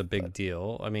is a big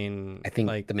deal. I mean... I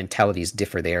think the mentalities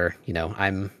differ there.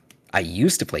 I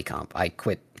used to play comp. I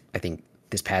quit, I think,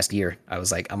 this past year. I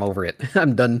was like, I'm over it.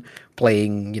 I'm done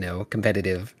playing,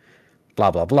 competitive,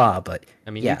 blah, blah, blah. But I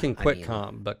mean, you can quit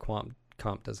comp, but comp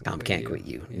doesn't. Comp can't quit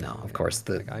you. No, of course.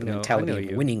 The I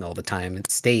mentality of winning all the time, it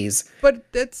stays. But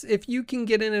that's if you can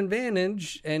get an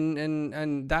advantage,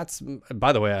 and that's,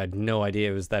 by the way, I had no idea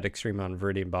it was that extreme on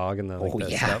Viridian Bog and the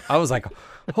stuff. I was like,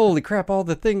 holy crap, all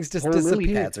the things just disappeared.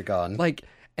 Lily pads are gone. Like,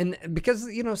 and because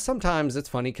sometimes it's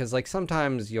funny because like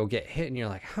sometimes you'll get hit and you're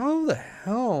like, how the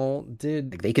hell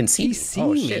did they can see me?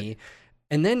 Shit.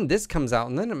 And then this comes out,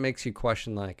 and then it makes you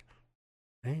question like,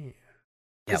 hey.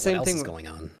 Yeah, what else is going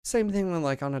on? Same thing with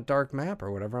like on a dark map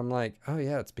or whatever. I'm like, oh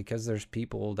yeah, it's because there's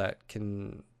people that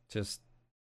can just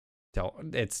tell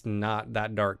it's not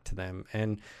that dark to them.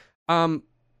 And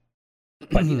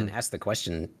but even asked the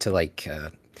question to like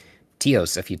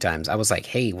Tios a few times. I was like,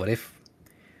 hey, what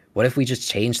if we just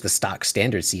change the stock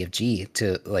standard CFG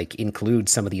to like include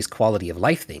some of these quality of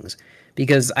life things?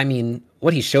 Because I mean,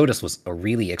 what he showed us was a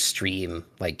really extreme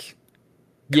like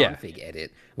config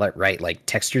edit. Like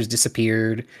textures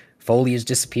disappeared, foliage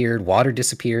disappeared, water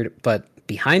disappeared, but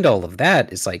behind all of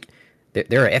that is like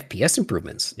there are FPS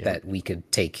improvements that we could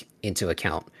take into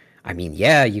account. I mean,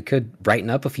 yeah, you could brighten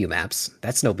up a few maps.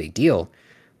 That's no big deal.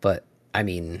 But I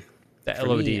mean, The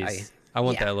for me, LODs. I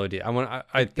want the yeah, LOD.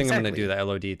 I think I'm gonna do exactly. the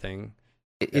LOD thing.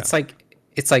 Yeah.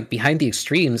 It's like behind the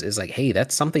extremes is like, hey,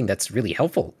 that's something that's really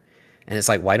helpful. And it's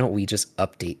like, why don't we just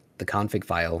update the config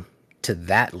file to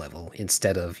that level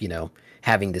instead of,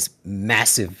 having this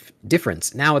massive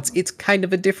difference? Now it's kind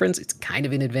of a difference, it's kind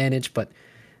of an advantage, but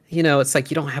it's like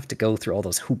you don't have to go through all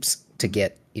those hoops to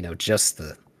get, just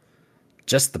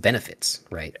the benefits,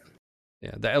 right?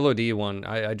 Yeah, the LOD one,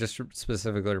 I just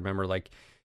specifically remember like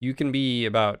you can be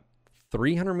about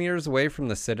 300 meters away from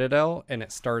the Citadel and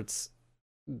it starts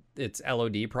its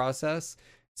LOD process.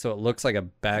 So it looks like a Oh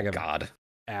bag of God.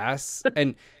 ass.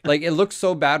 And like it looks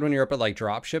so bad when you're up at like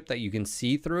dropship that you can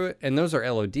see through it. And those are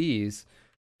LODs.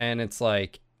 And it's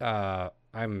like,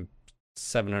 I'm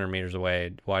 700 meters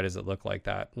away. Why does it look like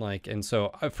that? Like, and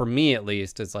so for me at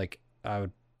least, it's like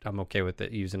I'm okay with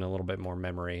it using a little bit more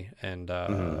memory and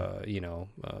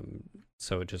Hmm.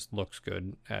 so it just looks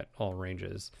good at all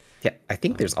ranges. Yeah, I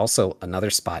think there's Um, also another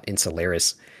spot in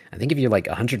Solaris. I think if you're like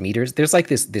 100 meters, there's like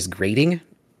this grading,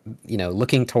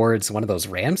 looking towards one of those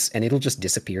ramps, and it'll just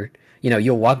disappear.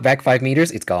 You'll walk back 5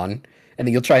 meters, it's gone, and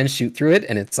then you'll try and shoot through it,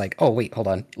 and it's like, oh wait, hold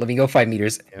on, let me go 5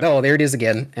 meters. yeah, Oh, there it is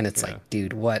again, and it's like, yeah,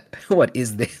 dude, what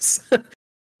is this?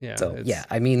 yeah. So yeah,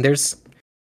 I mean, there's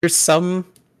some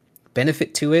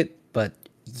benefit to it, but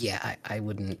yeah, I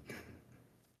wouldn't.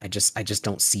 I just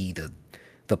don't see the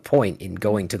point in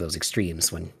going to those extremes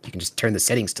when you can just turn the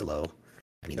settings to low.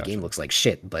 I mean, the game Gotcha. looks like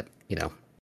shit, but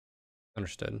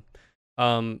Understood.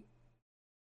 Um,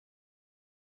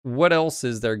 what else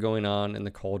is there going on in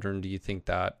the Cauldron? Do you think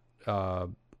that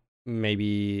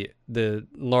maybe the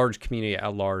large community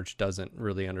at large doesn't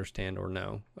really understand or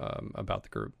know about the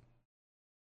group?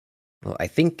 well, I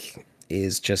think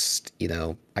is just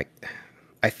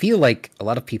I feel like a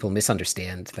lot of people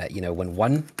misunderstand that when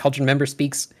one Cauldron member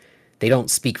speaks, they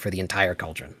don't speak for the entire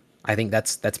Cauldron. I think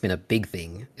that's been a big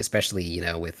thing, especially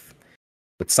with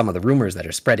some of the rumors that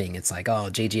are spreading. It's like, oh,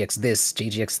 JGX this,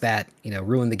 JGX that,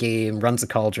 ruined the game, runs the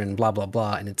Cauldron, blah blah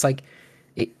blah. And it's like,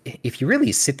 if you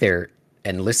really sit there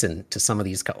and listen to some of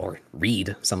these or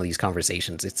read some of these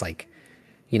conversations, it's like,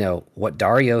 what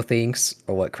Dario thinks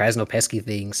or what Krasnopesky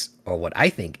thinks or what I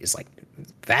think is like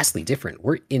vastly different.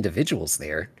 We're individuals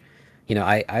there.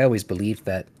 I always believed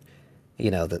that,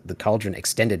 the Cauldron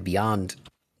extended beyond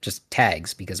just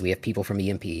tags because we have people from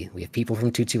EMP, we have people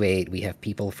from 228, we have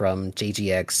people from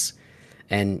JGX.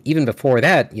 And even before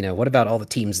that, what about all the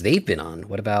teams they've been on?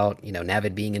 What about,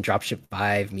 Navid being in Dropship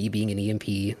 5, me being in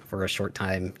EMP for a short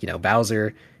time,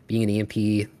 Bowser being in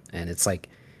EMP? And it's like,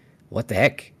 what the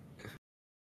heck?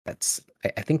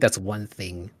 I think that's one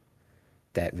thing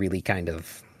that really kind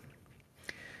of,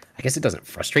 I guess it doesn't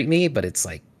frustrate me, but it's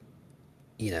like,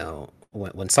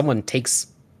 when someone takes,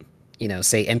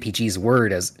 say MPG's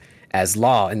word as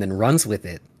law and then runs with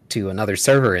it to another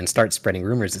server and starts spreading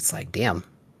rumors, it's like, damn,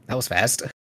 that was fast.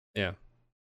 Yeah.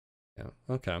 Yeah.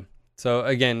 Okay. So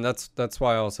again, that's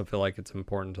why I also feel like it's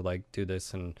important to like do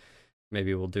this, and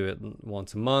maybe we'll do it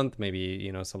once a month, maybe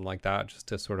something like that, just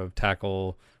to sort of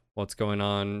tackle what's going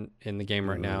on in the game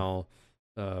right Mhm.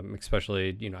 now,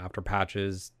 especially after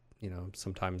patches.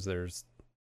 Sometimes there's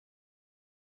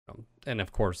and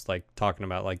of course like talking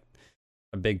about like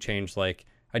a big change. Like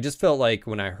I just felt like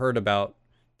when I heard about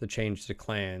the change to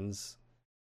clans,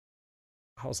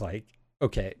 I was like,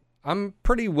 okay, I'm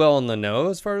pretty well in the know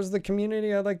as far as the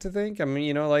community, I'd like to think. I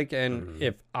mean, like, and Mhm.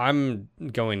 if I'm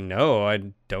going no, I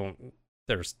don't,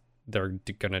 they're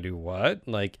gonna do what?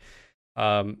 Like,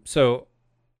 so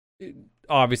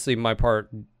obviously my part,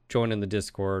 join in the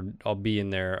Discord, I'll be in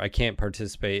there. I can't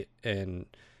participate in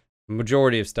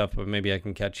majority of stuff, but maybe I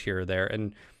can catch here or there.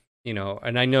 And,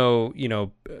 and I know,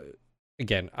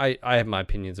 again, I have my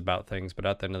opinions about things, but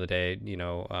at the end of the day,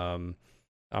 I'm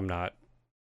not,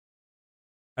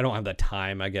 I don't have the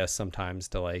time, I guess, sometimes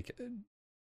to like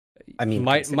I mean,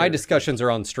 my consider, discussions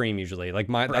are on stream usually. Like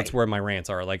that's right. where my rants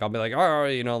are. Like I'll be like,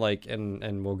 oh, like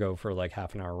and we'll go for like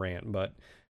half an hour rant. But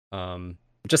um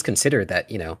Just consider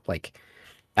that, like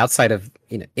outside of,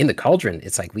 in the Cauldron,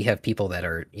 it's like we have people that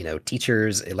are,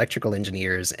 teachers, electrical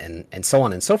engineers, and so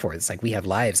on and so forth. It's like we have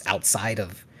lives outside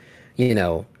of, you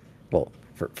know, well,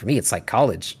 for me, it's like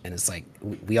college, and it's like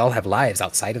we all have lives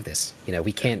outside of this. We yeah,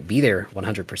 can't be there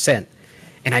 100%.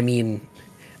 And I mean,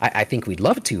 I think we'd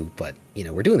love to, but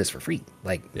we're doing this for free.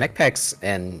 Like yeah, mech packs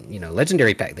and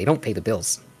legendary pack, they don't pay the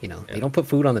bills. They yeah, don't put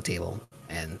food on the table,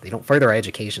 and they don't further our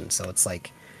education. So it's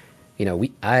like,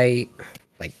 I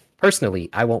like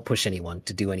personally, I won't push anyone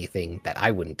to do anything that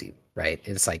I wouldn't do. Right?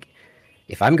 It's like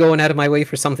if I'm going out of my way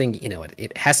for something,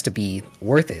 it has to be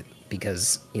worth it.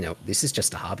 because, this is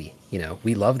just a hobby.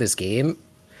 We love this game,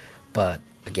 but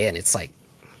again, it's like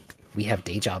we have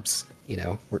day jobs,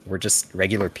 we're just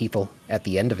regular people at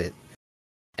the end of it.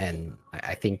 And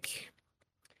I think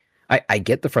I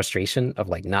get the frustration of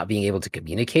like not being able to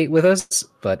communicate with us,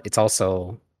 but it's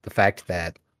also the fact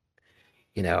that,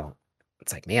 you know,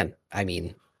 it's like, man, I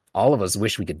mean, all of us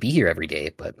wish we could be here every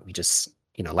day, but we just,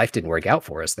 life didn't work out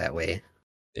for us that way.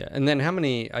 Yeah. And then how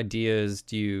many ideas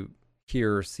do you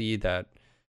hear or see that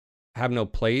have no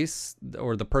place,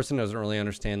 or the person doesn't really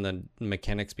understand the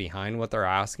mechanics behind what they're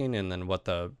asking, and then what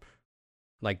the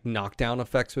like knockdown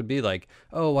effects would be, like,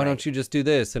 oh, why don't you just do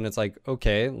this? And it's like,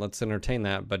 okay, let's entertain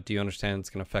that, but do you understand it's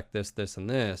going to affect this, this, and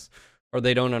this? Or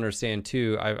they don't understand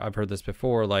too. I've heard this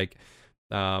before, like,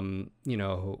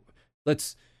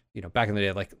 let's, back in the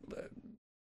day, like,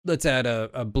 let's add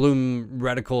a bloom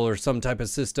reticle or some type of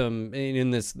system. In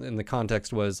the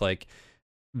context was like,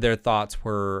 their thoughts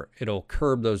were it'll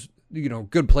curb those,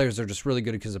 good players are just really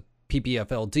good because of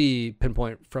PPFLD,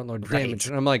 pinpoint front load damage.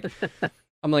 And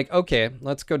I'm like, okay,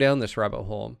 let's go down this rabbit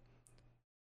hole.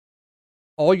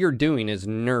 All you're doing is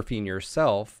nerfing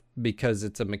yourself because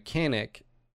it's a mechanic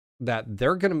that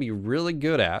they're going to be really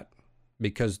good at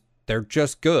because they're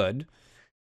just good.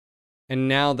 And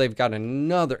now they've got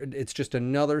it's just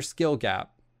another skill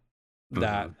gap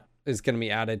that is going to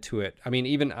be added to it. I mean,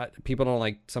 even people don't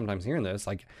like sometimes hearing this,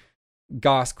 like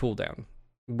Gauss cooldown,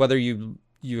 whether you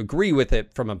agree with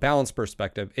it from a balance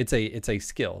perspective, it's a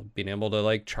skill, being able to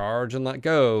like charge and let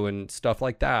go and stuff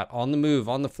like that on the move,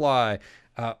 on the fly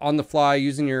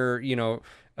using your,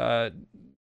 arm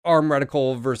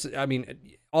reticle versus, I mean,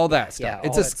 all that stuff. Yeah,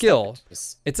 it's a skill.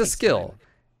 It's a skill.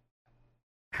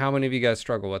 How many of you guys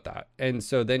struggle with that? And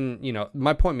so then,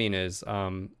 my point being is,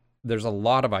 there's a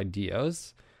lot of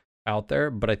ideas out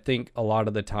there, but I think a lot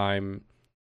of the time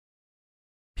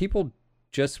people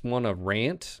just want to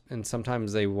rant, and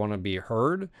sometimes they want to be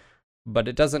heard, but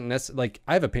it doesn't necessarily, like,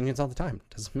 I have opinions all the time.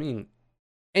 Doesn't mean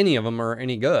any of them are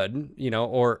any good,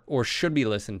 or should be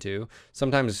listened to.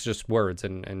 Sometimes it's just words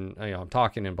and I'm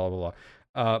talking and blah, blah,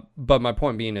 blah. But my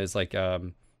point being is like, I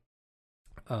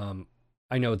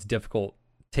know it's difficult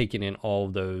taking in all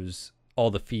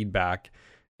the feedback,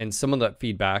 and some of that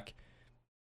feedback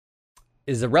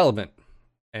is irrelevant,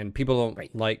 and people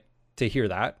don't like to hear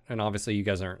that. And obviously you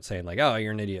guys aren't saying like, oh,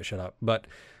 you're an idiot, shut up. But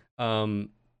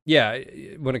yeah,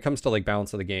 when it comes to like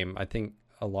balance of the game, I think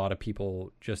a lot of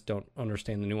people just don't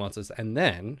understand the nuances. And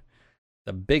then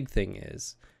the big thing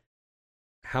is,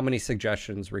 how many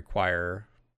suggestions require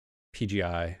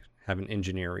PGI having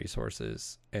engineer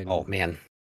resources? And oh man,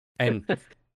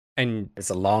 and it's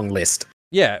a long list.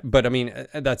 Yeah, but I mean,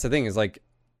 that's the thing, is like,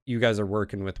 you guys are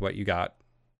working with what you got.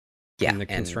 Yeah, and the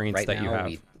constraints right that now, you have.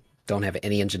 we don't have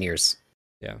any engineers.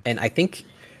 Yeah. And I think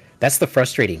that's the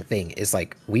frustrating thing, is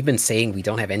like, we've been saying we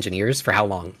don't have engineers for how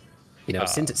long?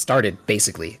 Since it started,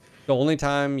 basically. The only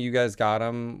time you guys got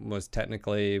them was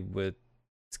technically with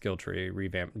Skill Tree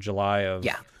revamp, July of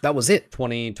that was it,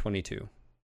 2022.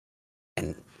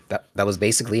 And that was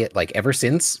basically it. Like, ever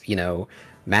since,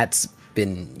 Matt's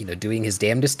been, doing his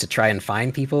damnedest to try and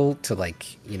find people to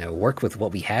like, work with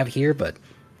what we have here, but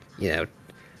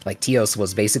like Tios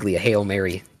was basically a Hail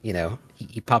Mary.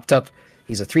 He popped up.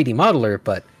 He's a 3D modeler,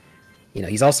 but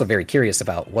he's also very curious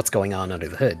about what's going on under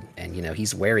the hood, and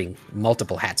he's wearing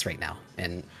multiple hats right now.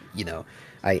 And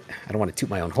I don't want to toot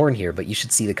my own horn here, but you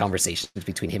should see the conversations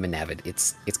between him and Navid.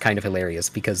 It's kind of hilarious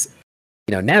because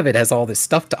Navid has all this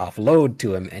stuff to offload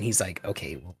to him, and he's like,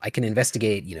 okay, well, I can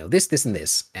investigate this and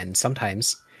this. And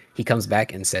sometimes he comes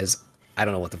back and says, I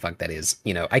don't know what the fuck that is.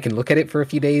 I can look at it for a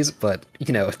few days, but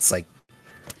it's like,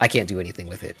 I can't do anything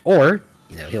with it. Or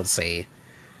he'll say,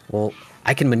 well,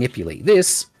 I can manipulate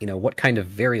this. What kind of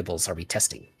variables are we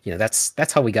testing?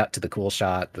 That's how we got to the cool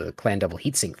shot, the clan double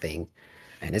heatsink thing.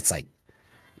 And it's like,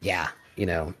 yeah,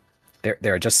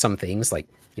 there are just some things like,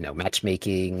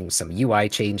 matchmaking, some UI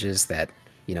changes that,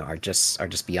 are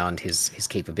just beyond his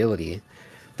capability.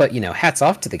 But, hats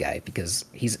off to the guy, because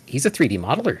he's a 3D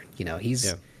modeler.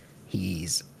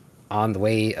 He's on the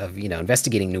way of,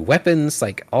 investigating new weapons.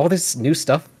 Like, all this new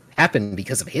stuff happened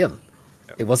because of him.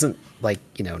 It wasn't like,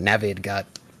 Navid got,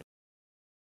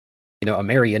 a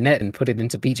marionette and put it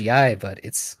into PGI, but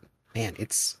it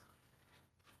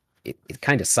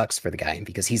kind of sucks for the guy,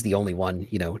 because he's the only one,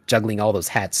 juggling all those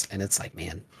hats. And it's like,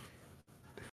 man,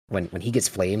 when he gets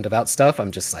flamed about stuff,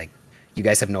 I'm just like, you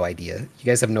guys have no idea. You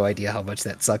guys have no idea how much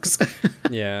that sucks.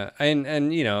 Yeah. And,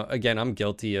 again, I'm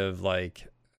guilty of like,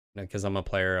 because I'm a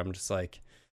player, I'm just like,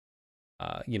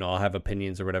 I'll have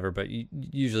opinions or whatever, but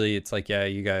usually it's like, yeah,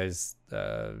 you guys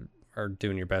are are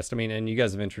doing your best. I mean, and you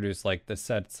guys have introduced like the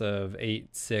sets of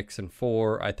 8, 6, and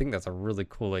 4. I think that's a really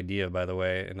cool idea, by the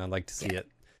way, and I'd like to see it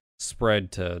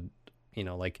spread to, you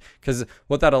know, like, because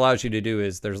what that allows you to do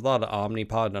is there's a lot of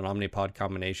omnipod and omnipod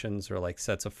combinations, or like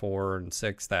sets of 4 and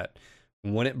 6 that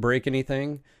wouldn't break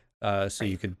anything. So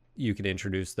you could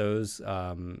introduce those,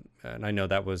 and I know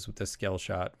that was with the scale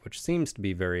shot, which seems to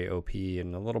be very OP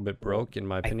and a little bit broke in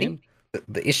my opinion. I think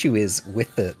the issue is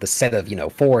with the set of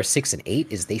 4, 6, and 8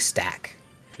 is they stack.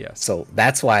 Yes. So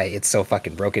that's why it's so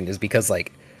fucking broken, is because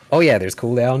like, oh yeah, there's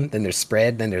cooldown, then there's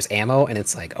spread, then there's ammo, and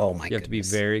it's like, oh my you have to be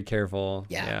very careful.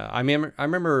 Yeah. I mean, I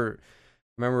remember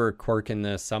quirking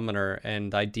the summoner,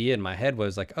 and the idea in my head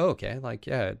was like, oh, okay, like,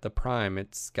 yeah, the prime,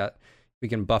 we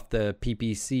can buff the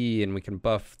PPC and we can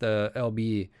buff the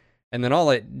LB, and then all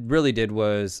it really did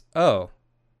was, oh,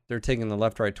 they're taking the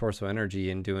left right torso energy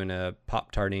and doing a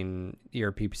pop tarting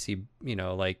ERPPC,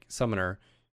 like summoner,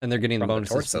 and they're getting the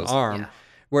bonuses from arm.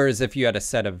 Whereas if you had a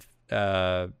set of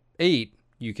 8,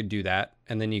 you could do that,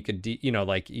 and then you could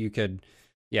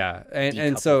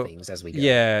and so things as we go.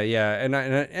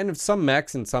 and some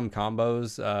mechs and some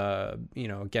combos,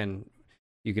 again,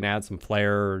 you can add some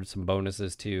flair or some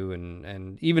bonuses too,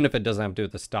 and even if it doesn't have to do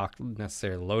with the stock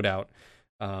necessarily loadout.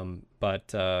 I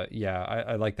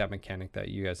like that mechanic that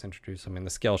you guys introduced. I mean,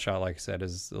 the scale shot, like I said,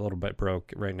 is a little bit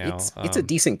broke right now. It's a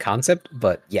decent concept,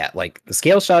 but yeah, like the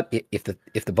scale shot, if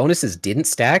the bonuses didn't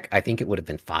stack, I think it would have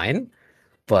been fine.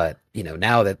 But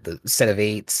now that the set of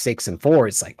 8, 6, and 4,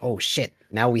 it's like, oh shit,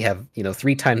 now we have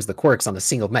 3 times the quirks on a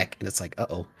single mech, and it's like,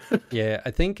 uh-oh. Yeah,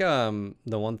 I think the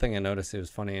one thing I noticed, it was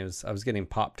funny, is I was getting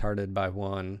pop tarted by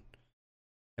one,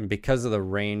 and because of the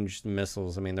ranged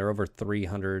missiles, I mean, they're over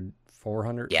 300,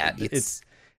 400. Yeah, it's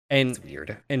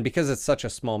weird. And because it's such a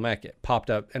small mech, it popped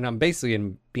up, and I'm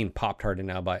basically being pop tarted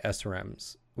now by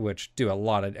SRMs, which do a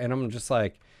lot of, and I'm just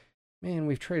like, man,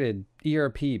 we've traded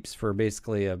ERPs for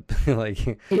basically a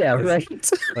like, yeah,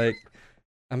 right. Like,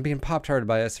 I'm being pop tarted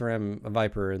by SRM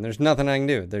Viper, and there's nothing I can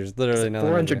do. There's literally like nothing.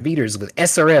 400 meters with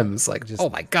SRMs, like, just, oh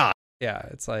my god. Yeah,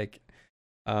 it's like,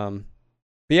 but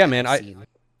yeah, man, I've seen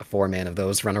a 4-man of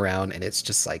those run around, and it's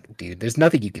just like, dude, there's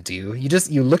nothing you could do.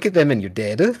 You look at them and you're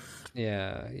dead.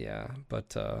 Yeah,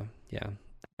 but yeah.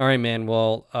 All right, man.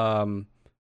 Well,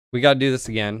 we got to do this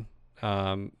again.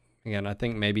 Again, I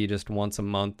think maybe just once a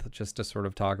month, just to sort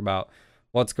of talk about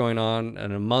what's going on.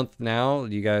 In a month now,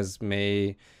 you guys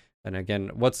may, and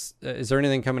again, is there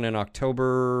anything coming in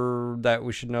October that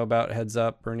we should know about, heads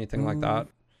up or anything like that?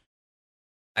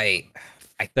 I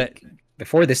think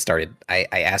before this started, I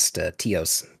asked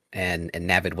Tios and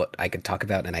Navid what I could talk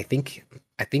about, and I think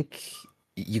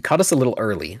you caught us a little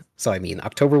early. So I mean,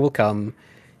 October will come,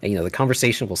 and the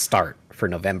conversation will start for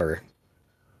November.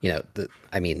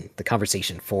 The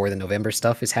conversation for the November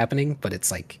stuff is happening, but it's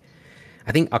like,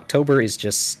 I think October is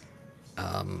just, if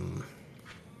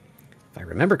I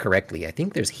remember correctly, I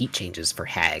think there's heat changes for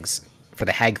hags, for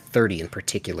the Hag 30 in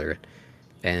particular,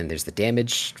 and there's the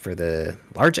damage for the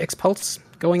large X pulse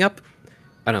going up.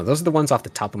 I don't know, those are the ones off the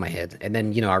top of my head, and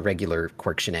then our regular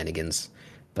quirk shenanigans.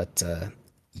 But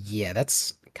yeah,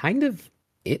 that's kind of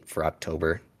it for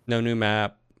October. No new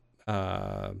map.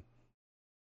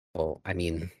 Well, I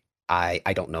mean, I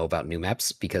don't know about new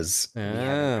maps because we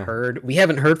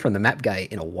haven't heard from the map guy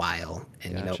in a while,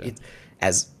 and Gotcha.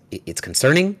 It's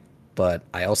concerning, but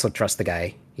I also trust the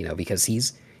guy, because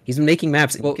he's been making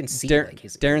maps, and you can see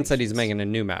Darren said he's making a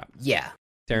new map. Yeah,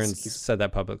 Darren said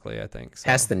that publicly, I think. So.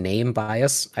 Passed the name by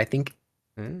us, I think,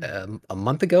 a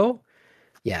month ago.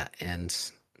 Yeah, and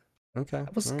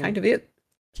that was kind of it.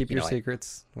 Keep your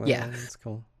secrets. Well, yeah, that's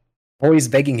cool. Always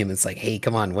begging him. It's like, hey,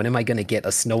 come on, when am I gonna get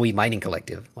a snowy mining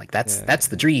collective? Like, that's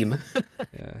the dream.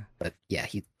 Yeah. But yeah,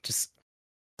 he's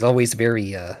always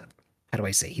very how do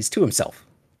I say? He's to himself,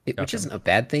 which isn't a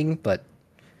bad thing, but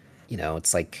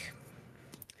it's like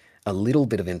a little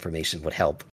bit of information would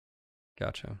help.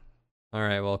 Gotcha. All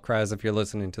right. Well, Kraz, if you're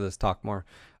listening to this, talk more.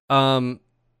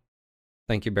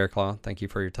 Thank you, BearCl4w. Thank you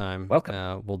for your time.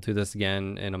 Welcome. We'll do this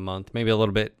again in a month, maybe a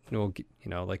little bit. We'll,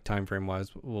 like time frame wise,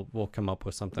 we'll come up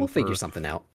with something. We'll figure something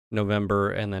out.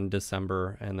 November and then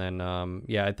December, and then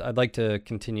I'd like to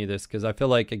continue this because I feel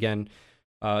like, again,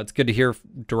 it's good to hear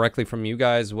directly from you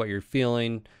guys what you're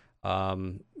feeling,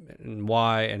 and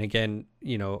why. And again,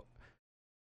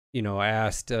 I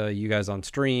asked you guys on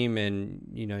stream,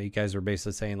 and you guys were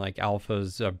basically saying like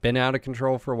alpha's been out of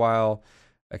control for a while,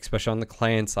 especially on the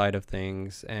client side of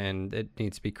things, and it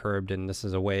needs to be curbed, and this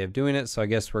is a way of doing it. So I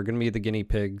guess we're going to be the guinea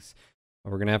pigs.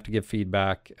 We're going to have to give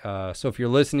feedback. So if you're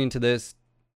listening to this,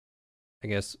 I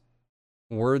guess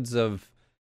words of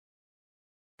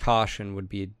caution would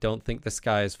be, don't think the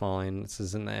sky is falling. This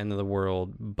isn't the end of the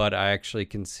world, but I actually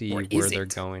can see where they're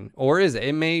going. Or is it?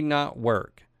 It may not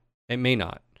work. It may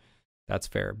not. That's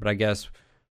fair. But I guess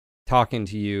talking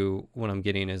to you, what I'm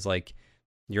getting is like,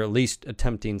 you're at least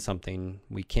attempting something.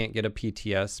 We can't get a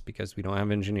PTS because we don't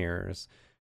have engineers.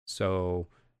 So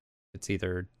it's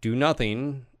either do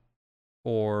nothing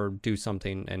or do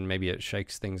something, and maybe it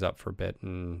shakes things up for a bit,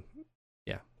 and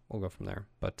yeah, we'll go from there.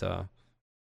 But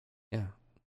yeah.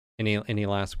 Any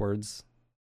last words?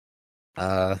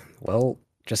 Well,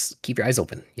 just keep your eyes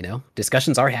open, you know?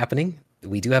 Discussions are happening.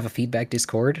 We do have a feedback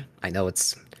Discord. I know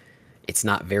it's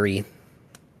not very,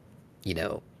 you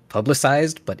know,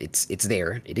 publicized, but it's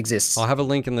there. It exists. I'll have a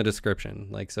link in the description.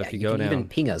 Like, so if you go down, even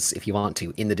ping us if you want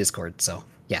to in the Discord. So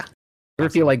yeah, if you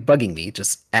feel like bugging me,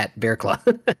 just at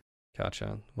BearCl4w.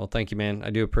 Gotcha. Well, thank you, man.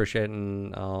 I do appreciate it,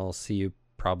 and I'll see you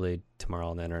probably tomorrow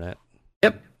on the internet.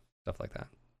 Yep. Stuff like that.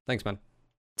 Thanks, man.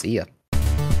 See ya.